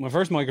 My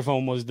first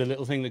microphone was the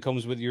little thing that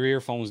comes with your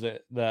earphones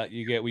that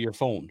you get with your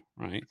phone,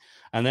 right?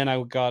 And then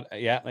I got,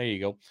 there you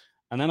go.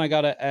 And then I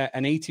got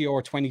an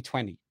ATR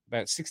 2020,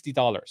 about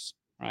 $60,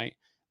 right?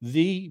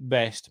 The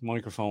best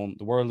microphone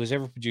the world has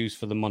ever produced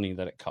for the money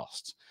that it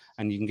costs.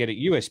 And you can get it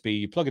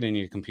USB, you plug it in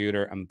your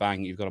computer, and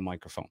bang, you've got a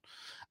microphone.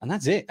 And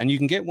that's it. And you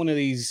can get one of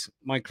these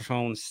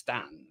microphone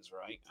stands,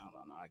 right? Hold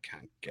on, I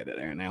can't get it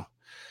there now.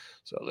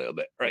 So a little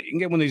bit, right? You can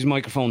get one of these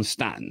microphone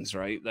stands,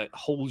 right, that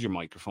holds your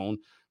microphone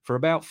for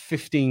about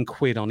 15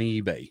 quid on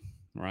eBay,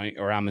 right,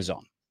 or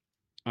Amazon.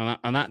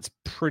 And that's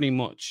pretty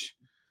much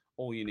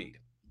all you need,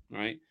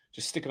 right?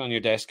 Just stick it on your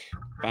desk,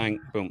 bang,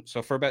 boom.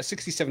 So for about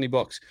 60, 70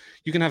 bucks,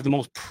 you can have the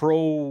most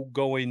pro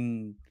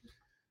going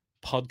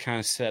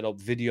podcast setup,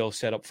 video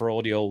setup for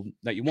audio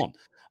that you want.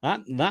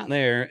 That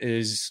there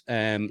is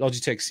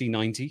Logitech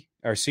C90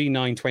 or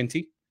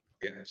C920.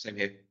 Yeah, same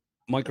here.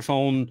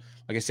 Microphone,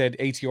 like I said,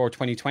 ATR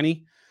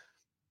 2020,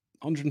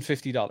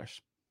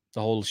 $150.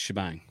 The whole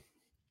shebang.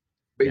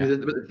 But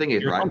the thing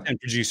is, you're right? A content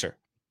producer.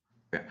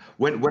 Yeah.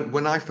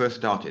 When I first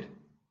started,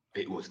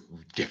 it was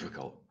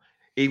difficult.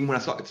 Even when I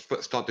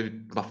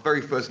started my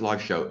very first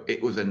live show,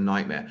 it was a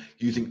nightmare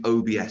using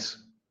OBS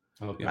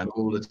and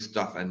all this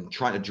stuff and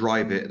trying to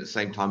drive it at the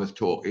same time as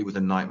talk. It was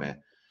a nightmare.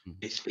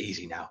 It's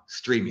easy now.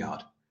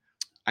 StreamYard.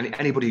 And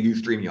anybody who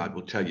uses StreamYard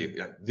will tell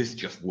you, this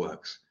just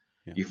works.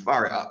 Yeah. You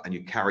fire it up and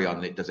you carry on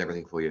and it does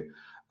everything for you.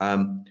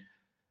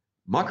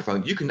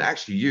 Microphone, you can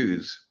actually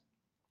use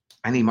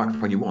any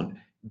microphone you want.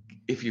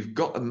 If you've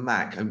got a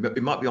Mac, and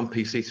it might be on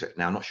PC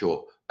now, I'm not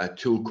sure, a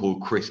tool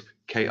called Crisp,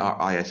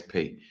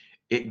 KRISP.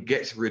 It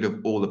gets rid of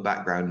all the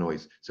background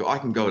noise. So I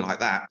can go like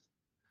that.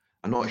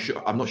 I'm not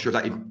sure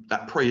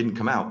that probably didn't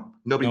come out.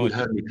 Nobody would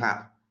hear me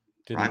clap,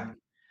 right?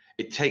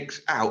 It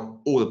takes out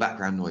all the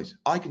background noise.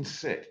 I can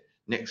sit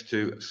next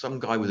to some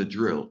guy with a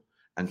drill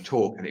and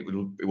talk, and it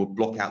will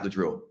block out the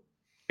drill.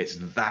 It's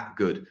that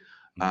good.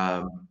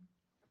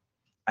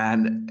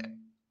 And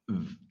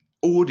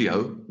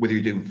audio, whether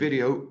you're doing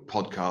video,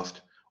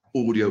 podcast,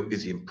 audio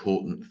is the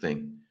important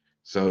thing.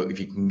 So if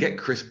you can get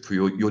Crisp for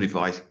your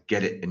device,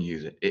 get it and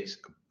use it. It's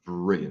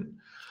brilliant.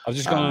 I've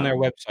just gone on their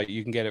website.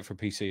 You can get it for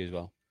PC as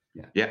well.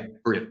 Yeah,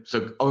 brilliant.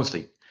 So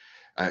honestly,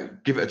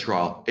 give it a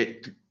trial.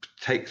 It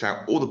takes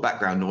out all the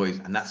background noise,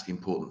 and that's the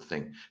important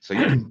thing. So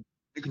you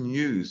can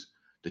use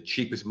the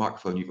cheapest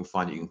microphone you can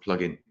find that you can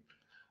plug in,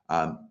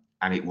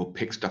 and it will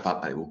pick stuff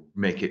up and it will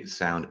make it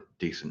sound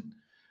decent.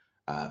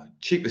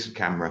 Cheapest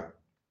camera.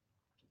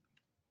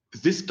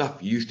 This stuff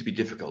used to be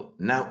difficult.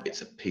 Now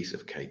it's a piece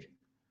of cake.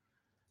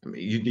 I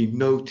mean, you need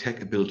no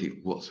tech ability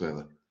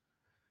whatsoever.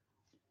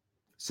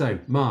 So,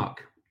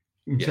 Mark,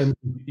 in terms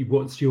of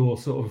what's your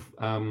sort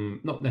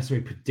of, not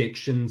necessarily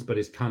predictions, but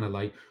it's kind of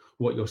like,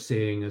 what you're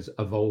seeing as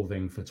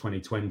evolving for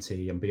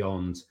 2020 and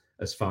beyond,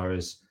 as far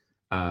as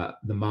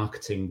the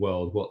marketing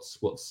world?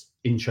 What's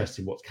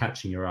interesting? What's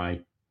catching your eye?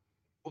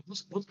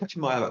 What's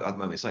catching my eye at the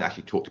moment, it's like I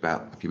actually talked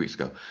about a few weeks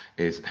ago,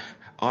 is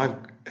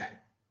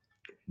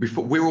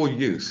we're all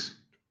used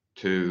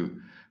to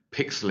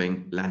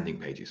pixeling landing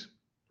pages.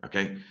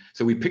 Okay,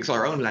 so we pixel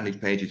our own landing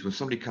pages. When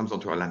somebody comes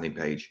onto our landing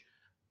page,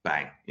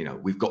 bang,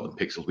 we've got them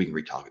pixels, we can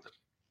retarget them.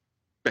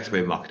 Best way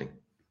of marketing.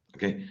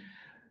 Okay,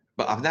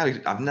 but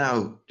I've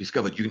now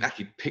discovered you can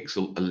actually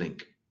pixel a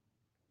link,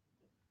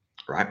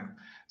 right?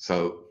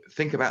 So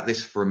think about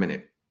this for a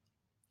minute.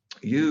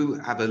 You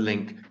have a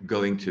link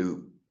going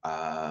to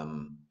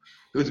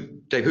who's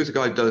the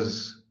guy who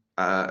does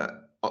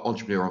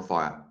Entrepreneur on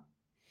Fire?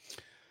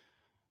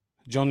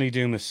 John Lee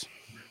Dumas.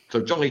 So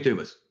John Lee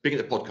Dumas, big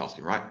into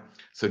podcasting, right?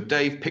 So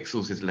Dave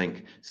pixels his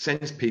link,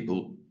 sends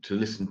people to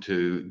listen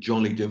to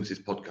John Lee Dumas's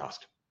podcast,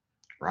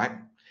 right?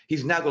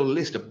 He's now got a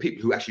list of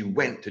people who actually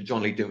went to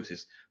John Lee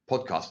Dumas's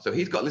podcast. So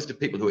he's got a list of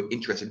people who are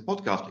interested in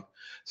podcasting.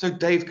 So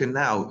Dave can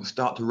now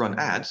start to run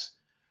ads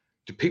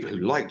to people who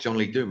like John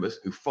Lee Dumas,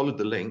 who followed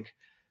the link,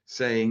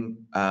 saying,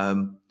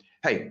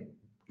 hey,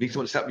 need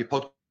someone to set up your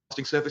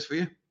podcasting service for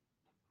you?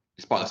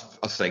 Despite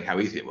us saying how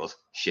easy it was.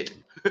 Shit.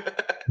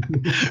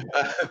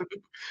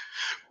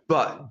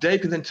 But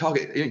Dave can then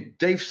target,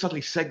 Dave suddenly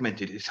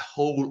segmented his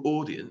whole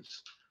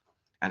audience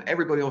and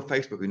everybody on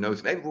Facebook who knows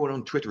him, everyone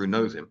on Twitter who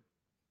knows him,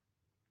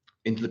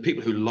 into the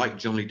people who like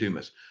John Lee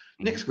Dumas.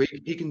 Next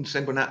week, he can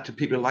send one out to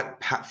people who like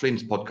Pat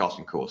Flynn's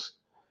podcasting course,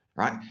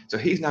 right? So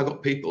he's now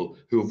got people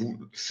who have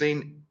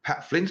seen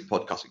Pat Flynn's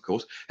podcasting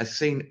course, has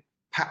seen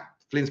Pat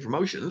Flynn's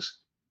promotions.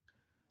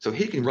 So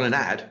he can run an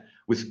ad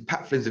with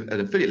Pat Flynn's, an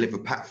affiliate link for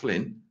Pat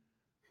Flynn,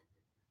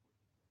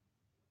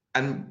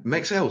 and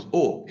make sales,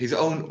 or his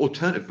own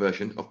alternative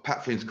version of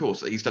Pat Flynn's course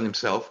that he's done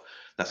himself.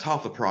 That's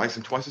half the price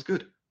and twice as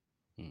good.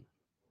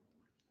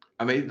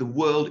 I mean, the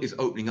world is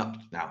opening up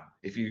now.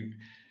 If you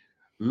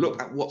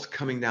look at what's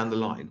coming down the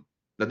line,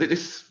 now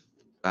this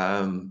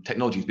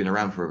technology has been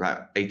around for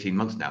about 18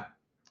 months now,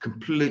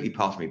 completely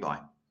passed me by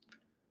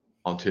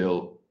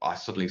until I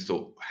suddenly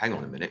thought, hang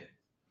on a minute,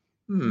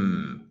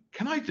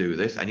 can I do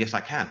this? And yes,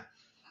 I can.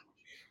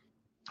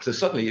 So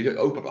suddenly you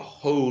open up a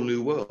whole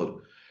new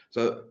world.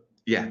 So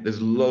yeah,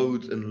 there's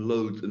loads and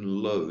loads and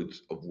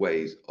loads of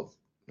ways of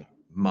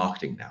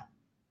marketing now.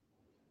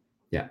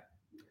 Yeah.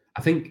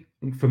 I think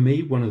for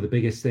me, one of the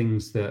biggest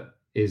things that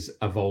is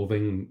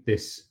evolving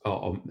this,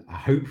 I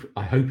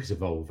hope is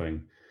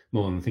evolving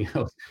more than anything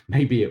else.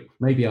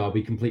 Maybe I'll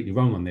be completely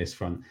wrong on this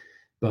front,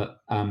 but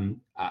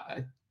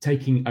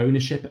taking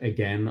ownership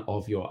again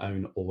of your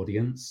own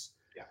audience.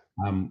 Yeah.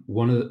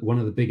 One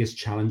of the biggest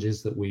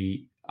challenges that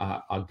we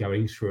are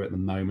going through at the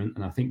moment,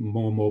 and I think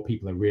more and more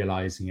people are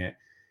realizing it.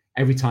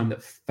 Every time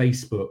that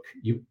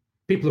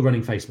people are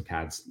running Facebook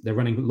ads, they're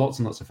running lots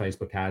and lots of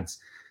Facebook ads.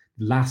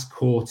 Last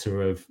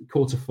quarter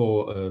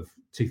 4 of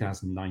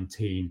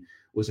 2019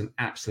 was an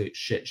absolute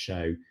shit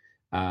show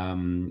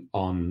on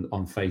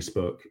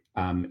Facebook,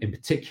 in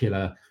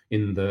particular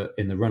in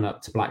the run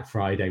up to Black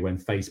Friday, when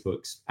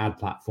Facebook's ad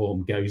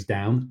platform goes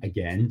down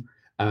again.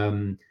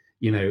 And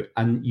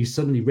you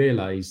suddenly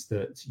realize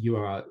that you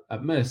are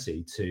at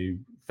mercy to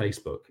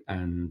Facebook,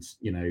 and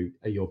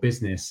your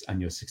business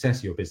and your success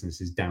of your business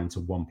is down to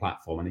one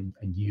platform,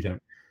 and you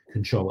don't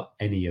control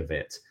any of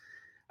it.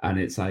 And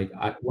it's like,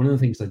 one of the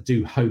things I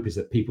do hope is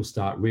that people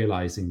start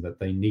realizing that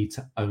they need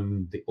to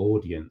own the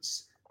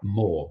audience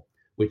more,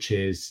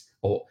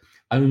 or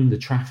own the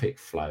traffic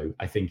flow,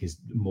 I think is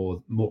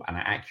more an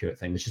accurate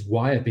thing, which is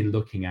why I've been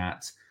looking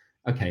at,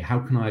 okay, how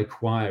can I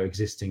acquire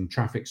existing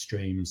traffic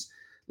streams,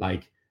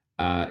 like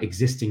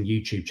existing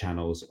YouTube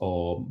channels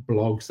or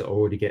blogs that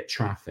already get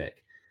traffic,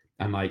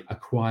 and like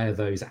acquire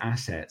those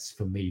assets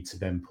for me to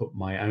then put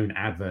my own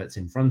adverts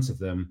in front of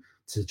them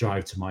to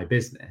drive to my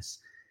business.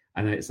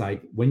 And it's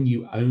like, when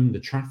you own the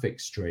traffic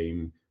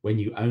stream, when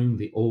you own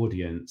the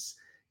audience,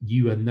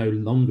 you are no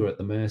longer at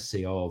the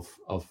mercy of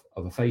a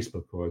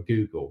Facebook or a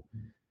Google.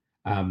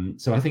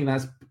 So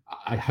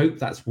I hope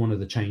that's one of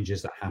the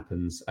changes that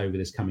happens over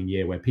this coming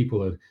year, where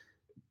people are,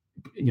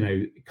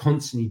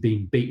 constantly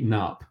being beaten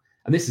up.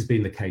 And this has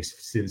been the case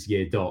since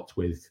year dot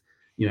with,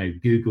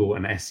 Google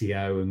and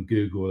SEO and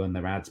Google and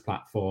their ads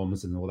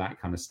platforms and all that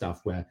kind of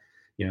stuff, where,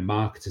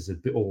 marketers have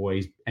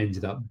always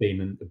ended up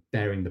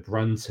bearing the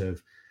brunt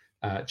of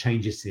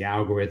changes to the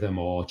algorithm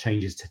or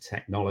changes to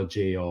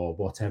technology or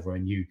whatever,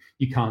 and you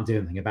can't do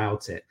anything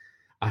about it.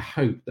 I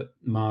hope that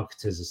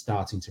marketers are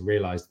starting to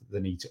realize that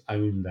they need to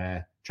own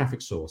their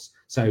traffic source.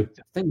 So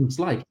things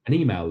like an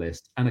email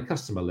list and a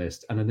customer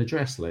list and an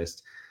address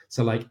list.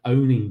 So like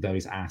owning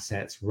those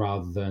assets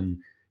rather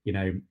than,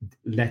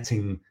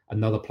 letting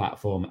another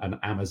platform, an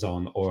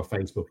Amazon or a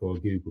Facebook or a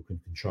Google, can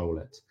control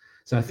it.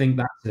 So I think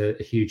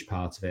that's a huge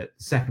part of it.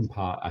 The second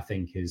part, I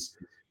think, is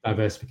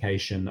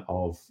diversification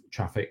of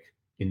traffic,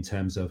 in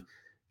terms of,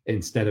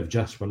 instead of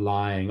just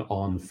relying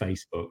on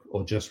Facebook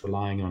or just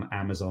relying on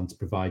Amazon to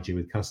provide you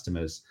with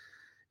customers,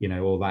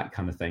 all that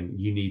kind of thing,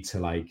 you need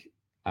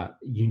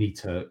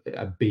to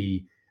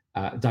be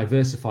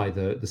diversify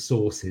the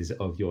sources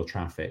of your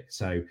traffic.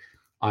 So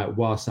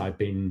whilst I've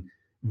been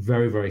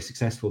very, very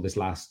successful this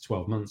last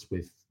 12 months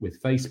with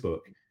Facebook,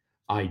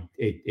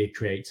 it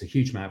creates a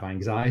huge amount of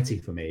anxiety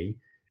for me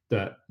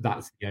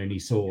that's the only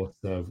source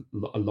of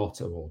a lot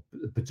of, or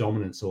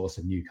predominant source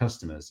of new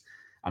customers.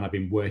 And I've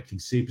been working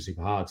super,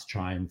 super hard to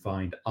try and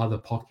find other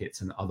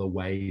pockets and other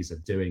ways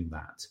of doing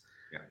that.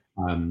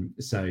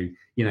 So,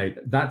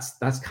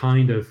 that's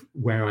kind of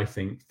where I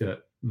think that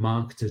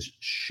marketers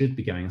should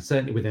be going,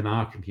 certainly within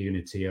our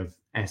community of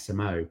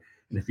SMO.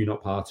 And if you're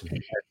not part of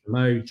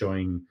SMO,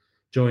 join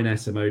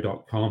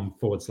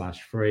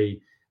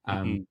smo.com/free.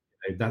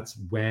 That's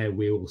where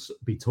we'll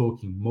be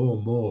talking more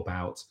and more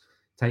about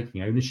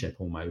taking ownership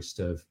almost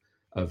of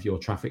your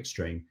traffic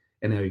stream.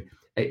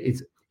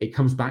 It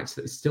comes back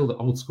to still the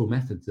old school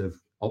methods of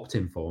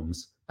opt-in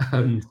forms.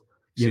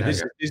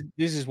 This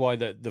is why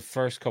the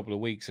first couple of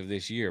weeks of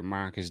this year,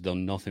 Mark has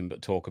done nothing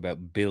but talk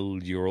about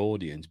build your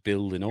audience,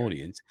 build an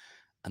audience.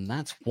 And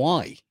that's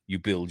why you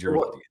build your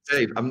audience.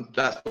 Dave,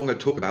 that's what I'm going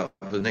to talk about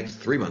for the next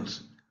 3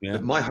 months. Yeah.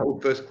 But my whole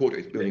first quarter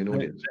is building an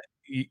audience.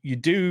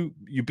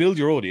 You build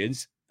your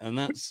audience, and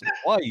that's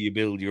why you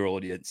build your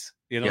audience.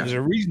 There's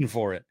a reason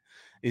for it,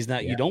 is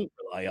that you don't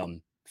rely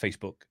on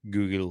Facebook,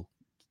 Google,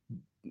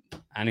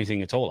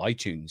 anything at all,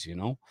 iTunes,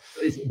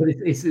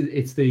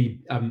 It's the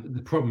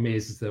problem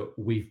is that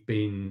we've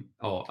been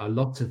a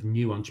lot of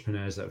new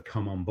entrepreneurs that have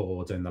come on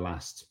board in the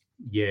last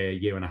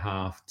year and a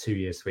half, 2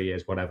 years, 3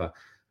 years, whatever,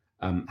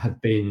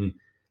 have been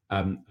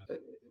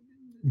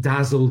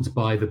dazzled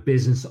by the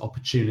business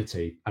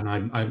opportunity. And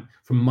I'm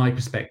from my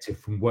perspective,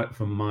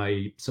 from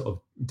my sort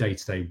of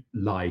day-to-day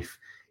life,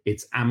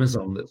 it's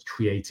Amazon that's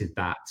created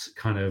that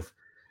kind of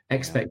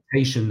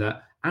expectation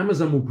that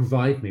Amazon will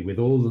provide me with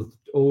all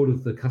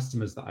of the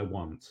customers that I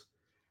want.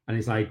 And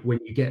it's like when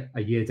you get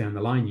a year down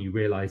the line, you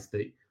realize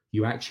that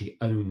you actually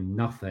own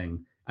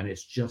nothing, and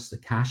it's just a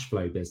cash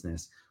flow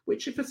business,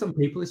 which for some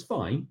people is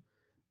fine.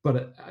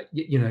 But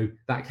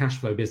that cash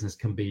flow business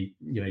can be,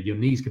 your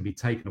needs can be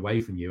taken away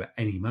from you at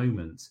any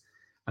moment.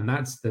 And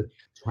that's the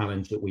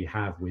challenge that we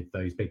have with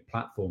those big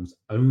platforms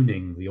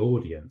owning the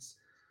audience.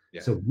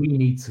 So we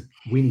need to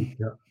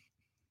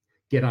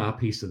get our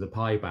piece of the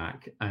pie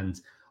back. And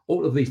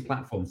all of these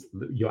platforms,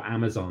 your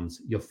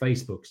Amazons, your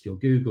Facebooks, your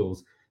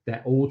Googles,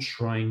 they're all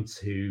trying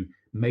to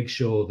make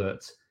sure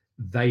that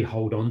they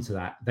hold on to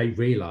that. They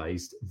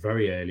realized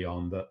very early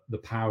on that the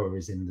power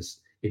is in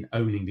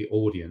owning the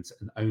audience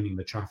and owning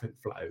the traffic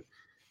flow.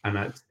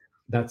 And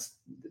that's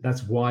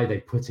why they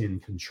put in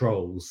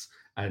controls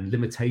and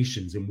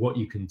limitations in what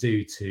you can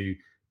do to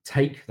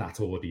take that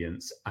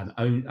audience and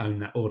own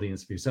that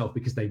audience for yourself,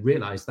 because they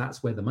realize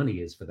that's where the money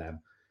is for them.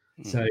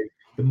 So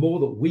the more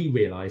that we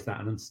realize that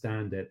and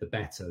understand it, the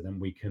better. Then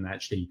we can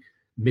actually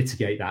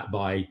mitigate that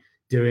by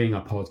doing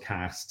a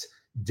podcast,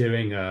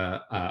 doing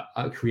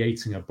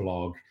creating a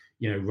blog,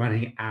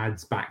 running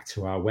ads back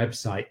to our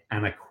website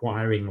and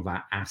acquiring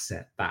that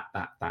asset,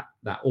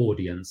 that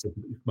audience as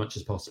much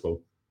as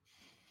possible.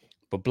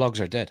 But blogs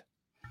are dead.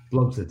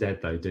 Blogs are dead,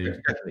 though,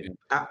 dude.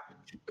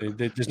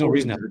 There's no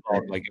reason to have a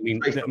blog.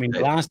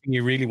 The last thing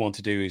you really want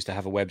to do is to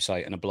have a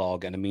website and a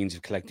blog and a means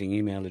of collecting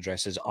email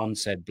addresses on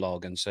said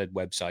blog and said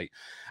website,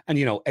 and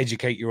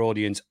educate your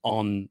audience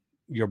on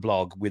your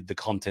blog with the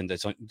content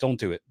that's on. Don't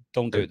do it.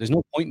 There's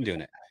no point in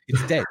doing it.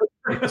 It's dead.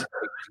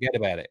 Forget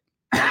about it.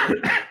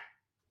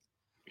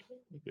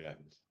 Yeah.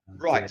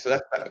 Right. So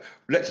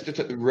let's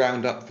just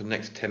round up for the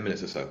next 10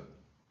 minutes or so.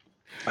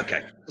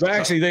 Okay. But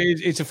actually,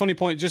 it's a funny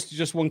point.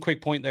 Just one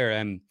quick point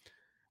there.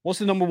 What's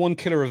the number one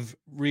killer of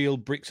real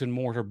bricks and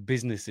mortar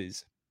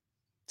businesses,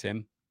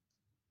 Tim?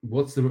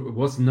 What's the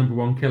number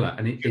one killer?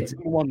 And it's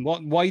number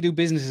one. Why do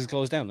businesses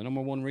close down? The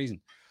number one reason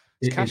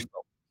is cash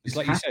flow. It's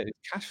like you said, it's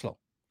cash flow.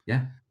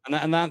 Yeah.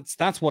 And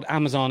that's what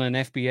Amazon and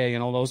FBA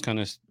and all those kind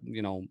of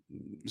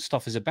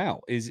stuff is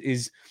about.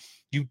 Is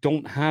you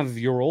don't have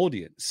your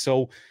audience.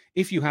 So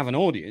if you have an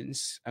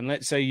audience, and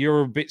let's say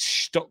you're a bit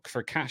stuck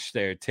for cash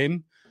there,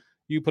 Tim,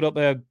 you put up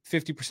a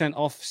 50%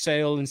 off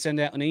sale and send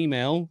out an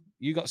email,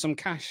 you got some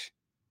cash.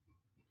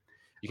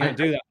 You can't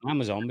do that on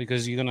Amazon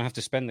because you're going to have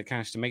to spend the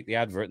cash to make the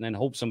advert and then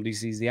hope somebody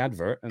sees the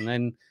advert and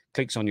then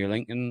clicks on your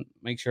link and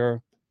make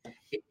sure.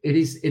 It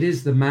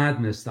is the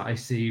madness that I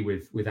see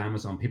with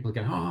Amazon. People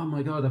go, oh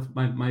my God,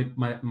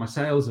 my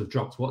sales have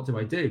dropped. What do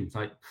I do? It's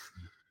like,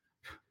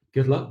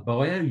 good luck,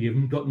 boyo.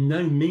 You've got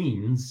no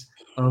means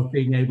of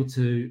being able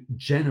to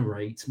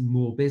generate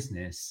more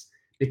business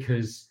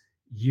because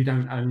you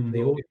don't own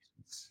the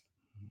audience.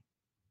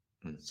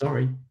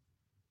 Sorry.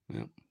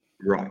 Yeah.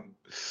 Right.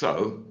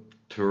 So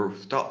to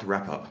start to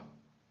wrap up,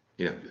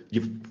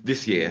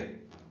 this year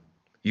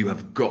you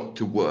have got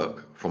to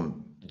work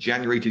from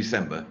January to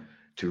December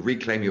to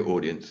reclaim your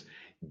audience,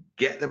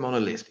 get them on a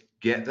list,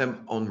 get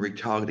them on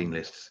retargeting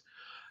lists,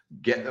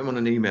 get them on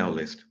an email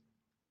list.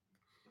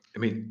 I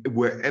mean,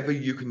 wherever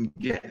you can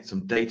get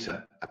some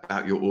data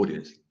about your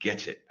audience,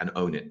 get it and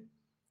own it.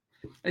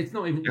 It's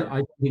not even,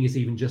 I think it's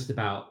even just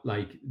about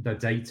like the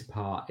data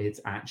part. It's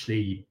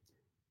actually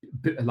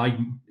like,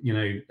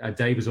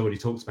 Dave has already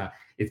talked about,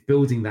 it's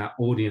building that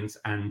audience.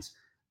 And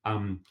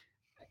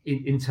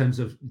in terms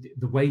of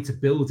the way to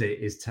build it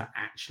is to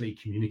actually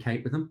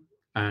communicate with them.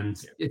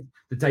 And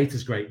the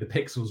data's great, the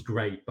pixel's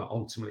great, but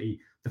ultimately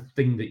the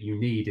thing that you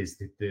need is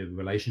the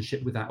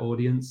relationship with that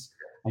audience.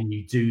 And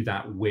you do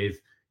that with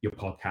your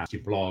podcast,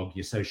 your blog,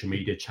 your social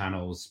media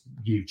channels,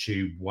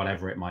 YouTube,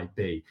 whatever it might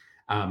be.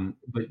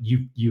 But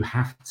you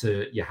have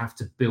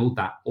to build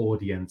that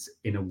audience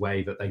in a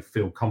way that they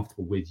feel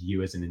comfortable with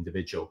you as an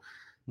individual.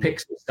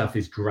 Pixel stuff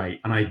is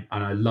great, and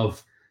I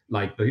love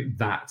like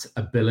that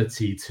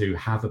ability to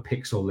have a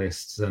pixel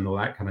lists and all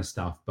that kind of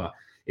stuff. But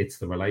it's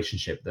the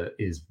relationship that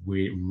is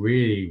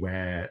really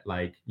where,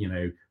 like,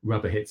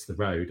 rubber hits the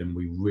road, and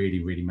we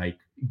really make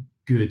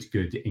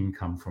good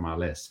income from our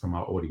lists, from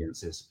our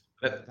audiences.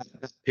 That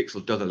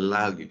pixel does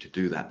allow you to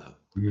do that, though.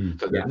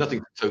 So there's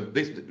nothing. So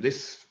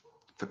this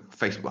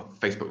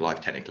Facebook Live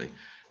technically,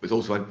 it's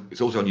also on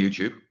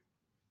YouTube.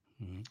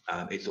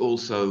 It's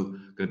also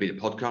going to be the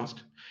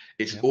podcast.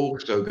 It's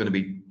also going to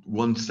be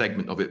one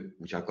segment of it,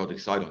 which I've got to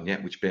decide on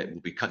yet, which bit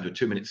will be cut into a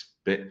 2 minutes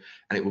bit,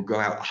 and it will go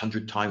out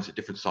 100 times at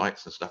different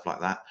sites and stuff like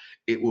that.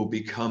 It will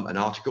become an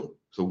article.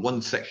 So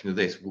one section of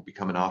this will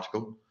become an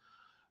article.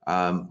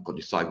 I've got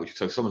to decide which.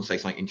 So someone say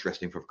something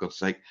interesting, for God's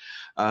sake.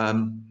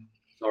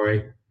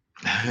 Sorry.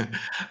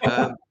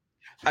 I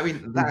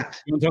mean,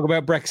 that. You want to talk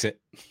about Brexit?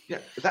 Yeah,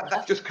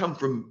 that's just come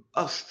from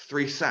us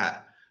three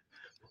sat.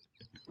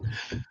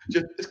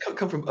 It's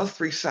come from us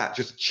three sat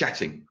just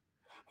chatting.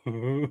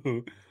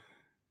 And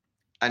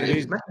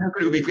it's how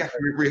good it would be if we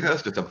actually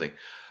rehearsed or something.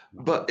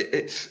 But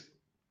it's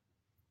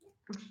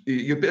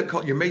your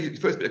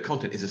first bit of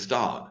content is a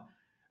start.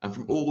 And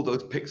from all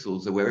those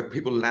pixels, where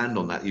people land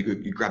on that,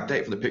 you grab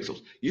data from the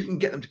pixels. You can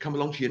get them to come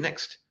along to your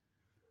next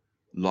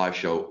live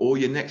show, or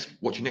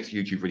watch your next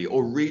YouTube video,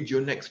 or read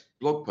your next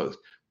blog post,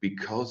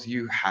 because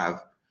you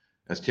have,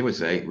 as Tim would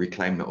say,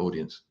 reclaim the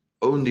audience,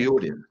 own the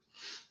audience.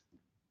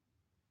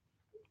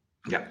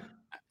 Yeah.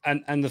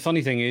 And the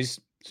funny thing is,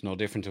 it's no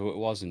different to what it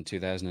was in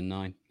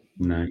 2009.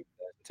 No.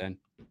 2010.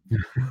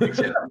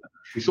 Except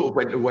we sort of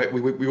went away.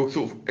 We all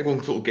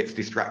everyone sort of gets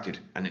distracted,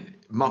 and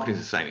marketing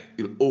is the same.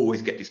 You'll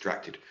always get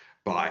distracted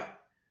by.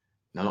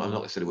 No, I'm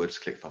not necessarily the word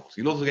ClickFunnels.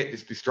 You'll also get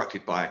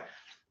distracted by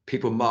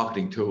people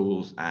marketing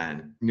tools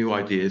and new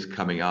ideas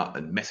coming up,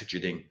 and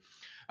messaging,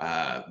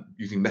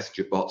 using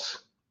messenger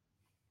bots.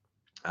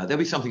 There'll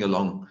be something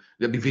there'll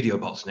be video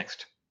bots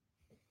next.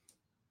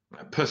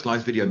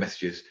 Personalized video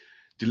messages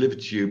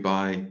delivered to you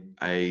by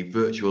a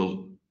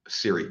virtual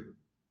Siri.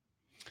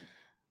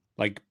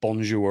 Like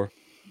bonjour.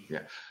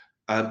 Yeah.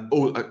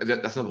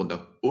 That's another one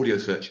though. Audio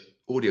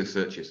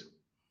searches.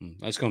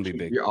 That's going to be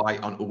big. Your eye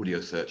on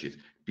audio searches,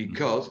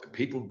 because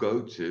people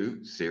go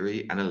to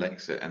Siri and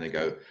Alexa and they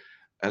go,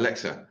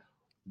 Alexa,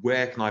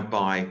 where can I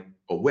buy,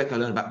 or where can I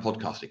learn about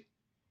podcasting?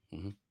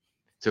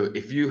 So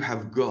if you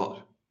have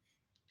got,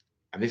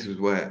 and this is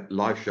where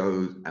live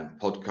shows and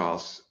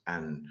podcasts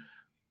and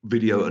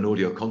video and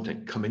audio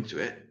content come into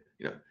it,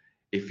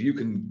 if you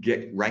can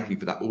get ranking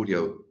for that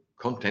audio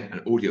content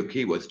and audio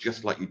keywords,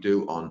 just like you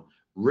do on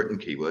written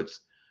keywords,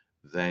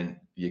 then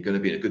you're going to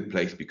be in a good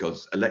place,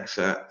 because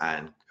Alexa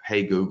and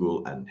Hey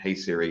Google and Hey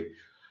Siri,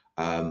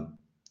 sorry,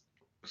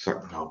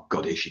 oh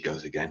God, here she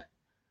goes again.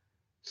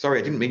 Sorry,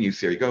 I didn't mean you,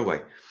 Siri, go away.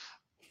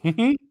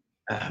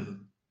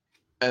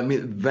 I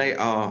mean, they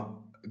are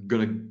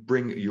going to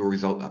bring your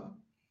result up.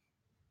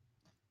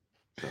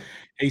 So.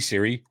 Hey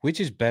Siri,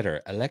 which is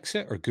better,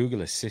 Alexa or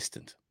Google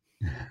Assistant?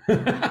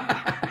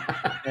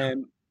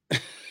 Well,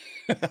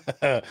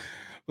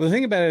 the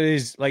thing about it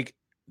is, like,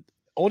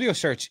 audio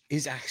search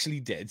is actually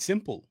dead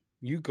simple.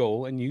 You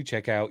go and you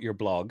check out your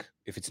blog,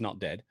 if it's not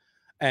dead,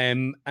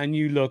 and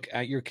you look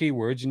at your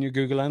keywords in your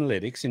Google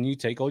Analytics, and you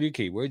take all your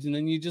keywords, and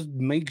then you just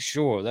make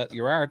sure that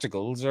your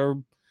articles are,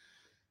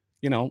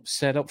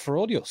 set up for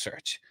audio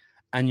search.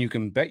 And you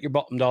can bet your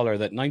bottom dollar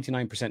that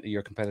 99% of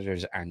your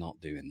competitors are not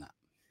doing that.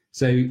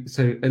 So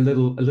a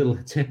little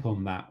tip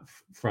on that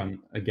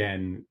front,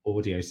 again,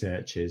 audio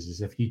searches,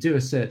 is if you do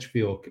a search for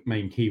your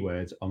main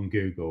keyword on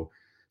Google,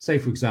 say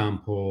for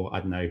example, I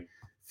don't know,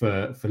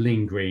 for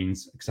lean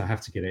greens, because I have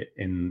to get it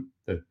in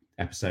the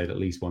episode at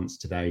least once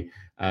today.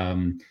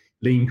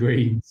 Lean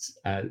greens,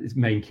 its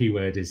main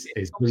keyword is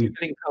green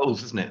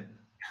coals, isn't it?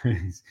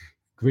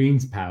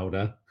 Greens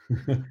powder.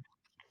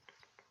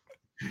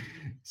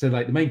 So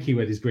like the main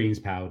keyword is greens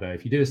powder.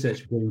 If you do a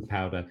search for greens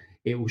powder,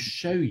 it will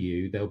show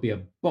you, there'll be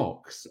a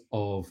box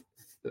of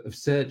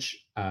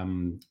search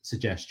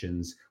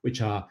suggestions,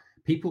 which are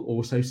people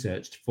also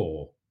searched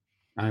for.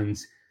 And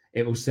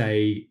it will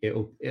say,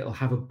 it'll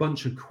have a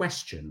bunch of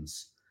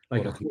questions,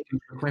 like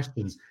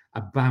questions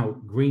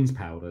about greens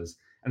powders.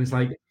 And it's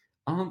like,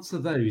 answer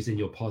those in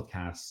your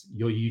podcasts,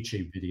 your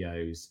YouTube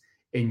videos,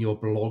 in your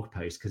blog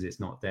posts, because it's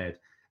not dead,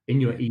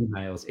 in your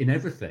emails, in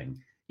everything.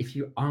 If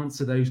you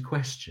answer those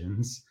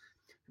questions,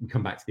 and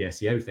come back to the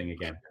SEO thing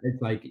again, it's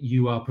like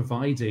you are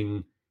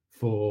providing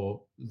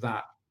for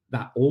that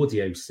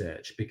audio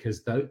search,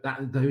 because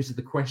those are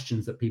the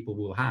questions that people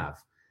will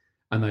have.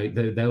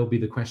 And they'll be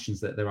the questions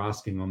that they're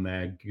asking on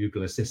their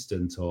Google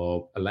Assistant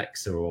or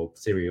Alexa or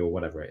Siri or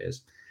whatever it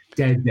is.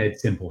 Dead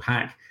simple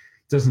hack.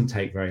 Doesn't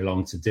take very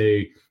long to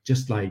do.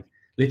 Just like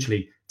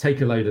literally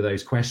take a load of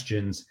those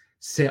questions,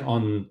 sit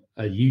on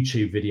a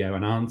YouTube video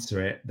and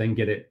answer it, then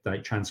get it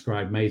like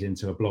transcribed, made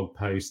into a blog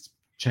post,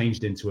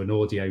 changed into an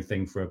audio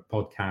thing for a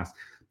podcast,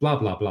 blah,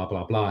 blah, blah,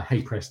 blah, blah.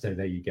 Hey, presto,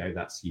 there you go.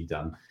 That's you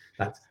done.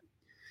 That's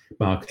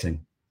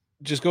marketing.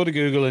 Just go to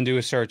Google and do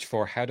a search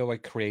for how do I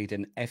create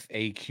an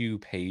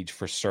FAQ page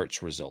for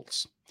search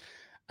results.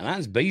 And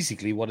that's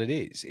basically what it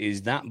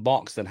is that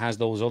box that has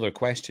those other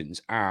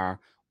questions are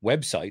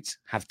websites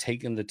have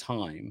taken the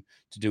time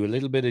to do a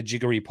little bit of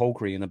jiggery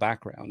pokery in the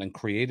background and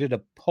created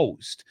a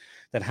post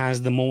that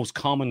has the most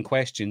common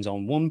questions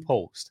on one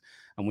post.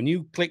 And when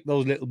you click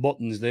those little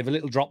buttons, they have a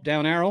little drop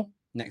down arrow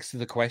next to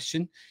the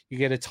question. You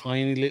get a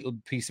tiny little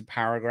piece of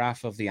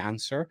paragraph of the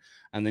answer,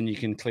 and then you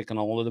can click on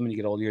all of them and you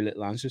get all your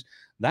little answers.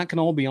 That can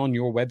all be on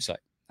your website.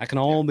 That can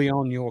all be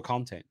on your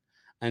content.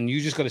 And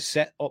you just got to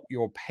set up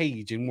your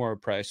page in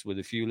WordPress with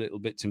a few little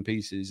bits and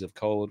pieces of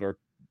code or,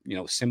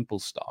 simple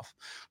stuff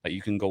that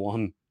you can go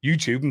on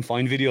YouTube and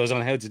find videos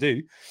on how to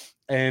do.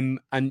 And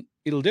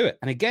it'll do it.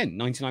 And again,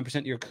 99%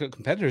 of your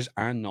competitors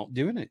are not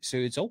doing it. So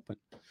it's open.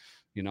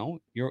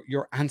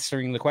 You're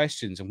answering the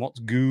questions. And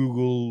what's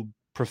Google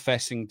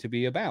professing to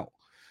be about?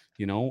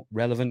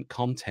 Relevant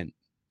content,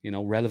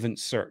 relevant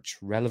search,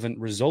 relevant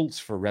results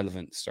for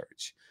relevant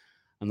search.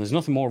 And there's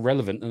nothing more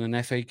relevant than an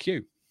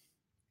FAQ.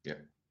 Yeah.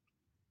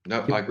 No,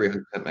 I agree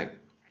 100%, mate.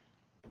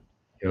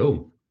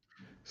 Cool.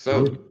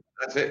 So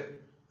that's it.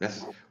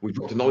 We've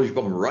dropped a knowledge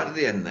bomb right at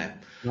the end there.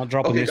 Not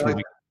dropping this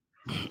one.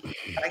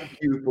 Thank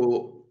you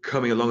for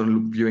coming along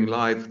and viewing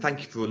live.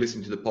 Thank you for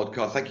listening to the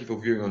podcast. Thank you for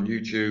viewing on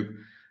YouTube.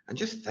 And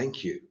just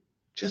thank you.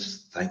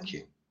 Just thank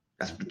you.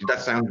 Did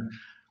that sound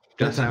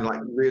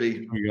like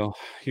really? You're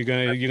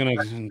gonna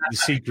the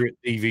secret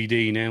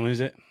DVD now,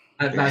 is it?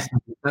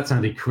 That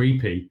sounded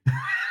creepy.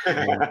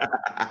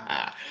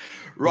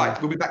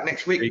 Right, we'll be back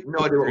next week. No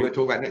idea what we're going to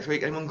talk about next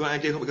week. Anyone got an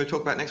idea what we're going to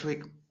talk about next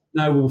week?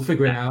 No, we'll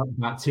figure it out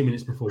about 2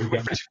 minutes before we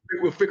get.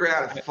 We'll figure it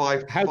out at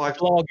five.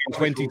 Blog in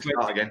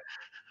 2020 again.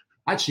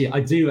 Actually, I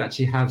do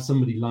have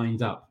somebody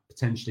lined up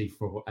potentially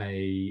for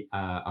a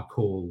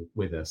call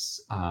with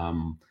us.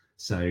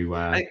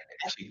 Actually,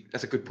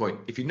 that's a good point.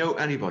 If you know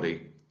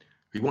anybody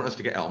who you want us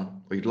to get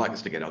on, or you'd like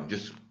us to get on,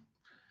 just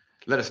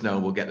let us know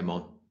and we'll get them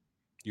on.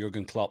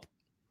 Jurgen Klopp.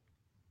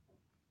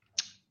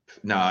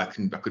 No, I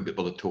couldn't be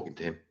bothered talking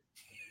to him.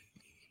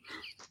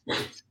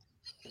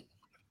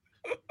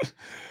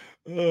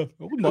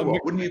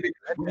 Wouldn't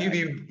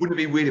it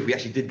be weird if we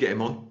actually did get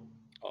him on?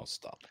 Oh,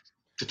 stop.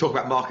 To talk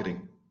about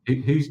marketing.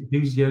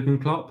 Who's Jurgen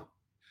Klopp?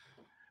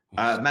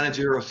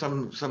 Manager of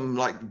some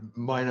like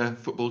minor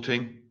football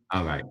team.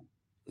 All right.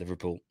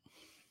 Liverpool.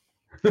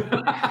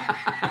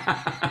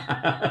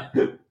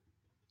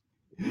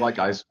 Right,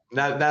 guys.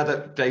 Now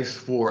that Dave's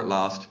swore at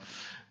last,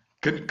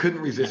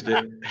 couldn't resist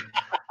it.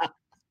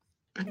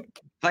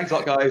 Thanks a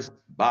lot, guys.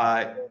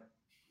 Bye.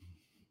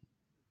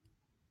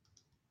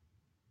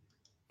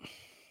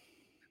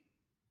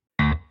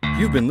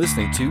 You've been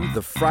listening to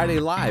The Friday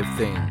Live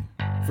Thing.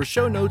 For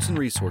show notes and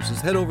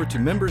resources, head over to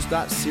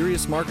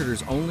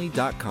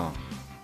members.seriousmarketersonly.com.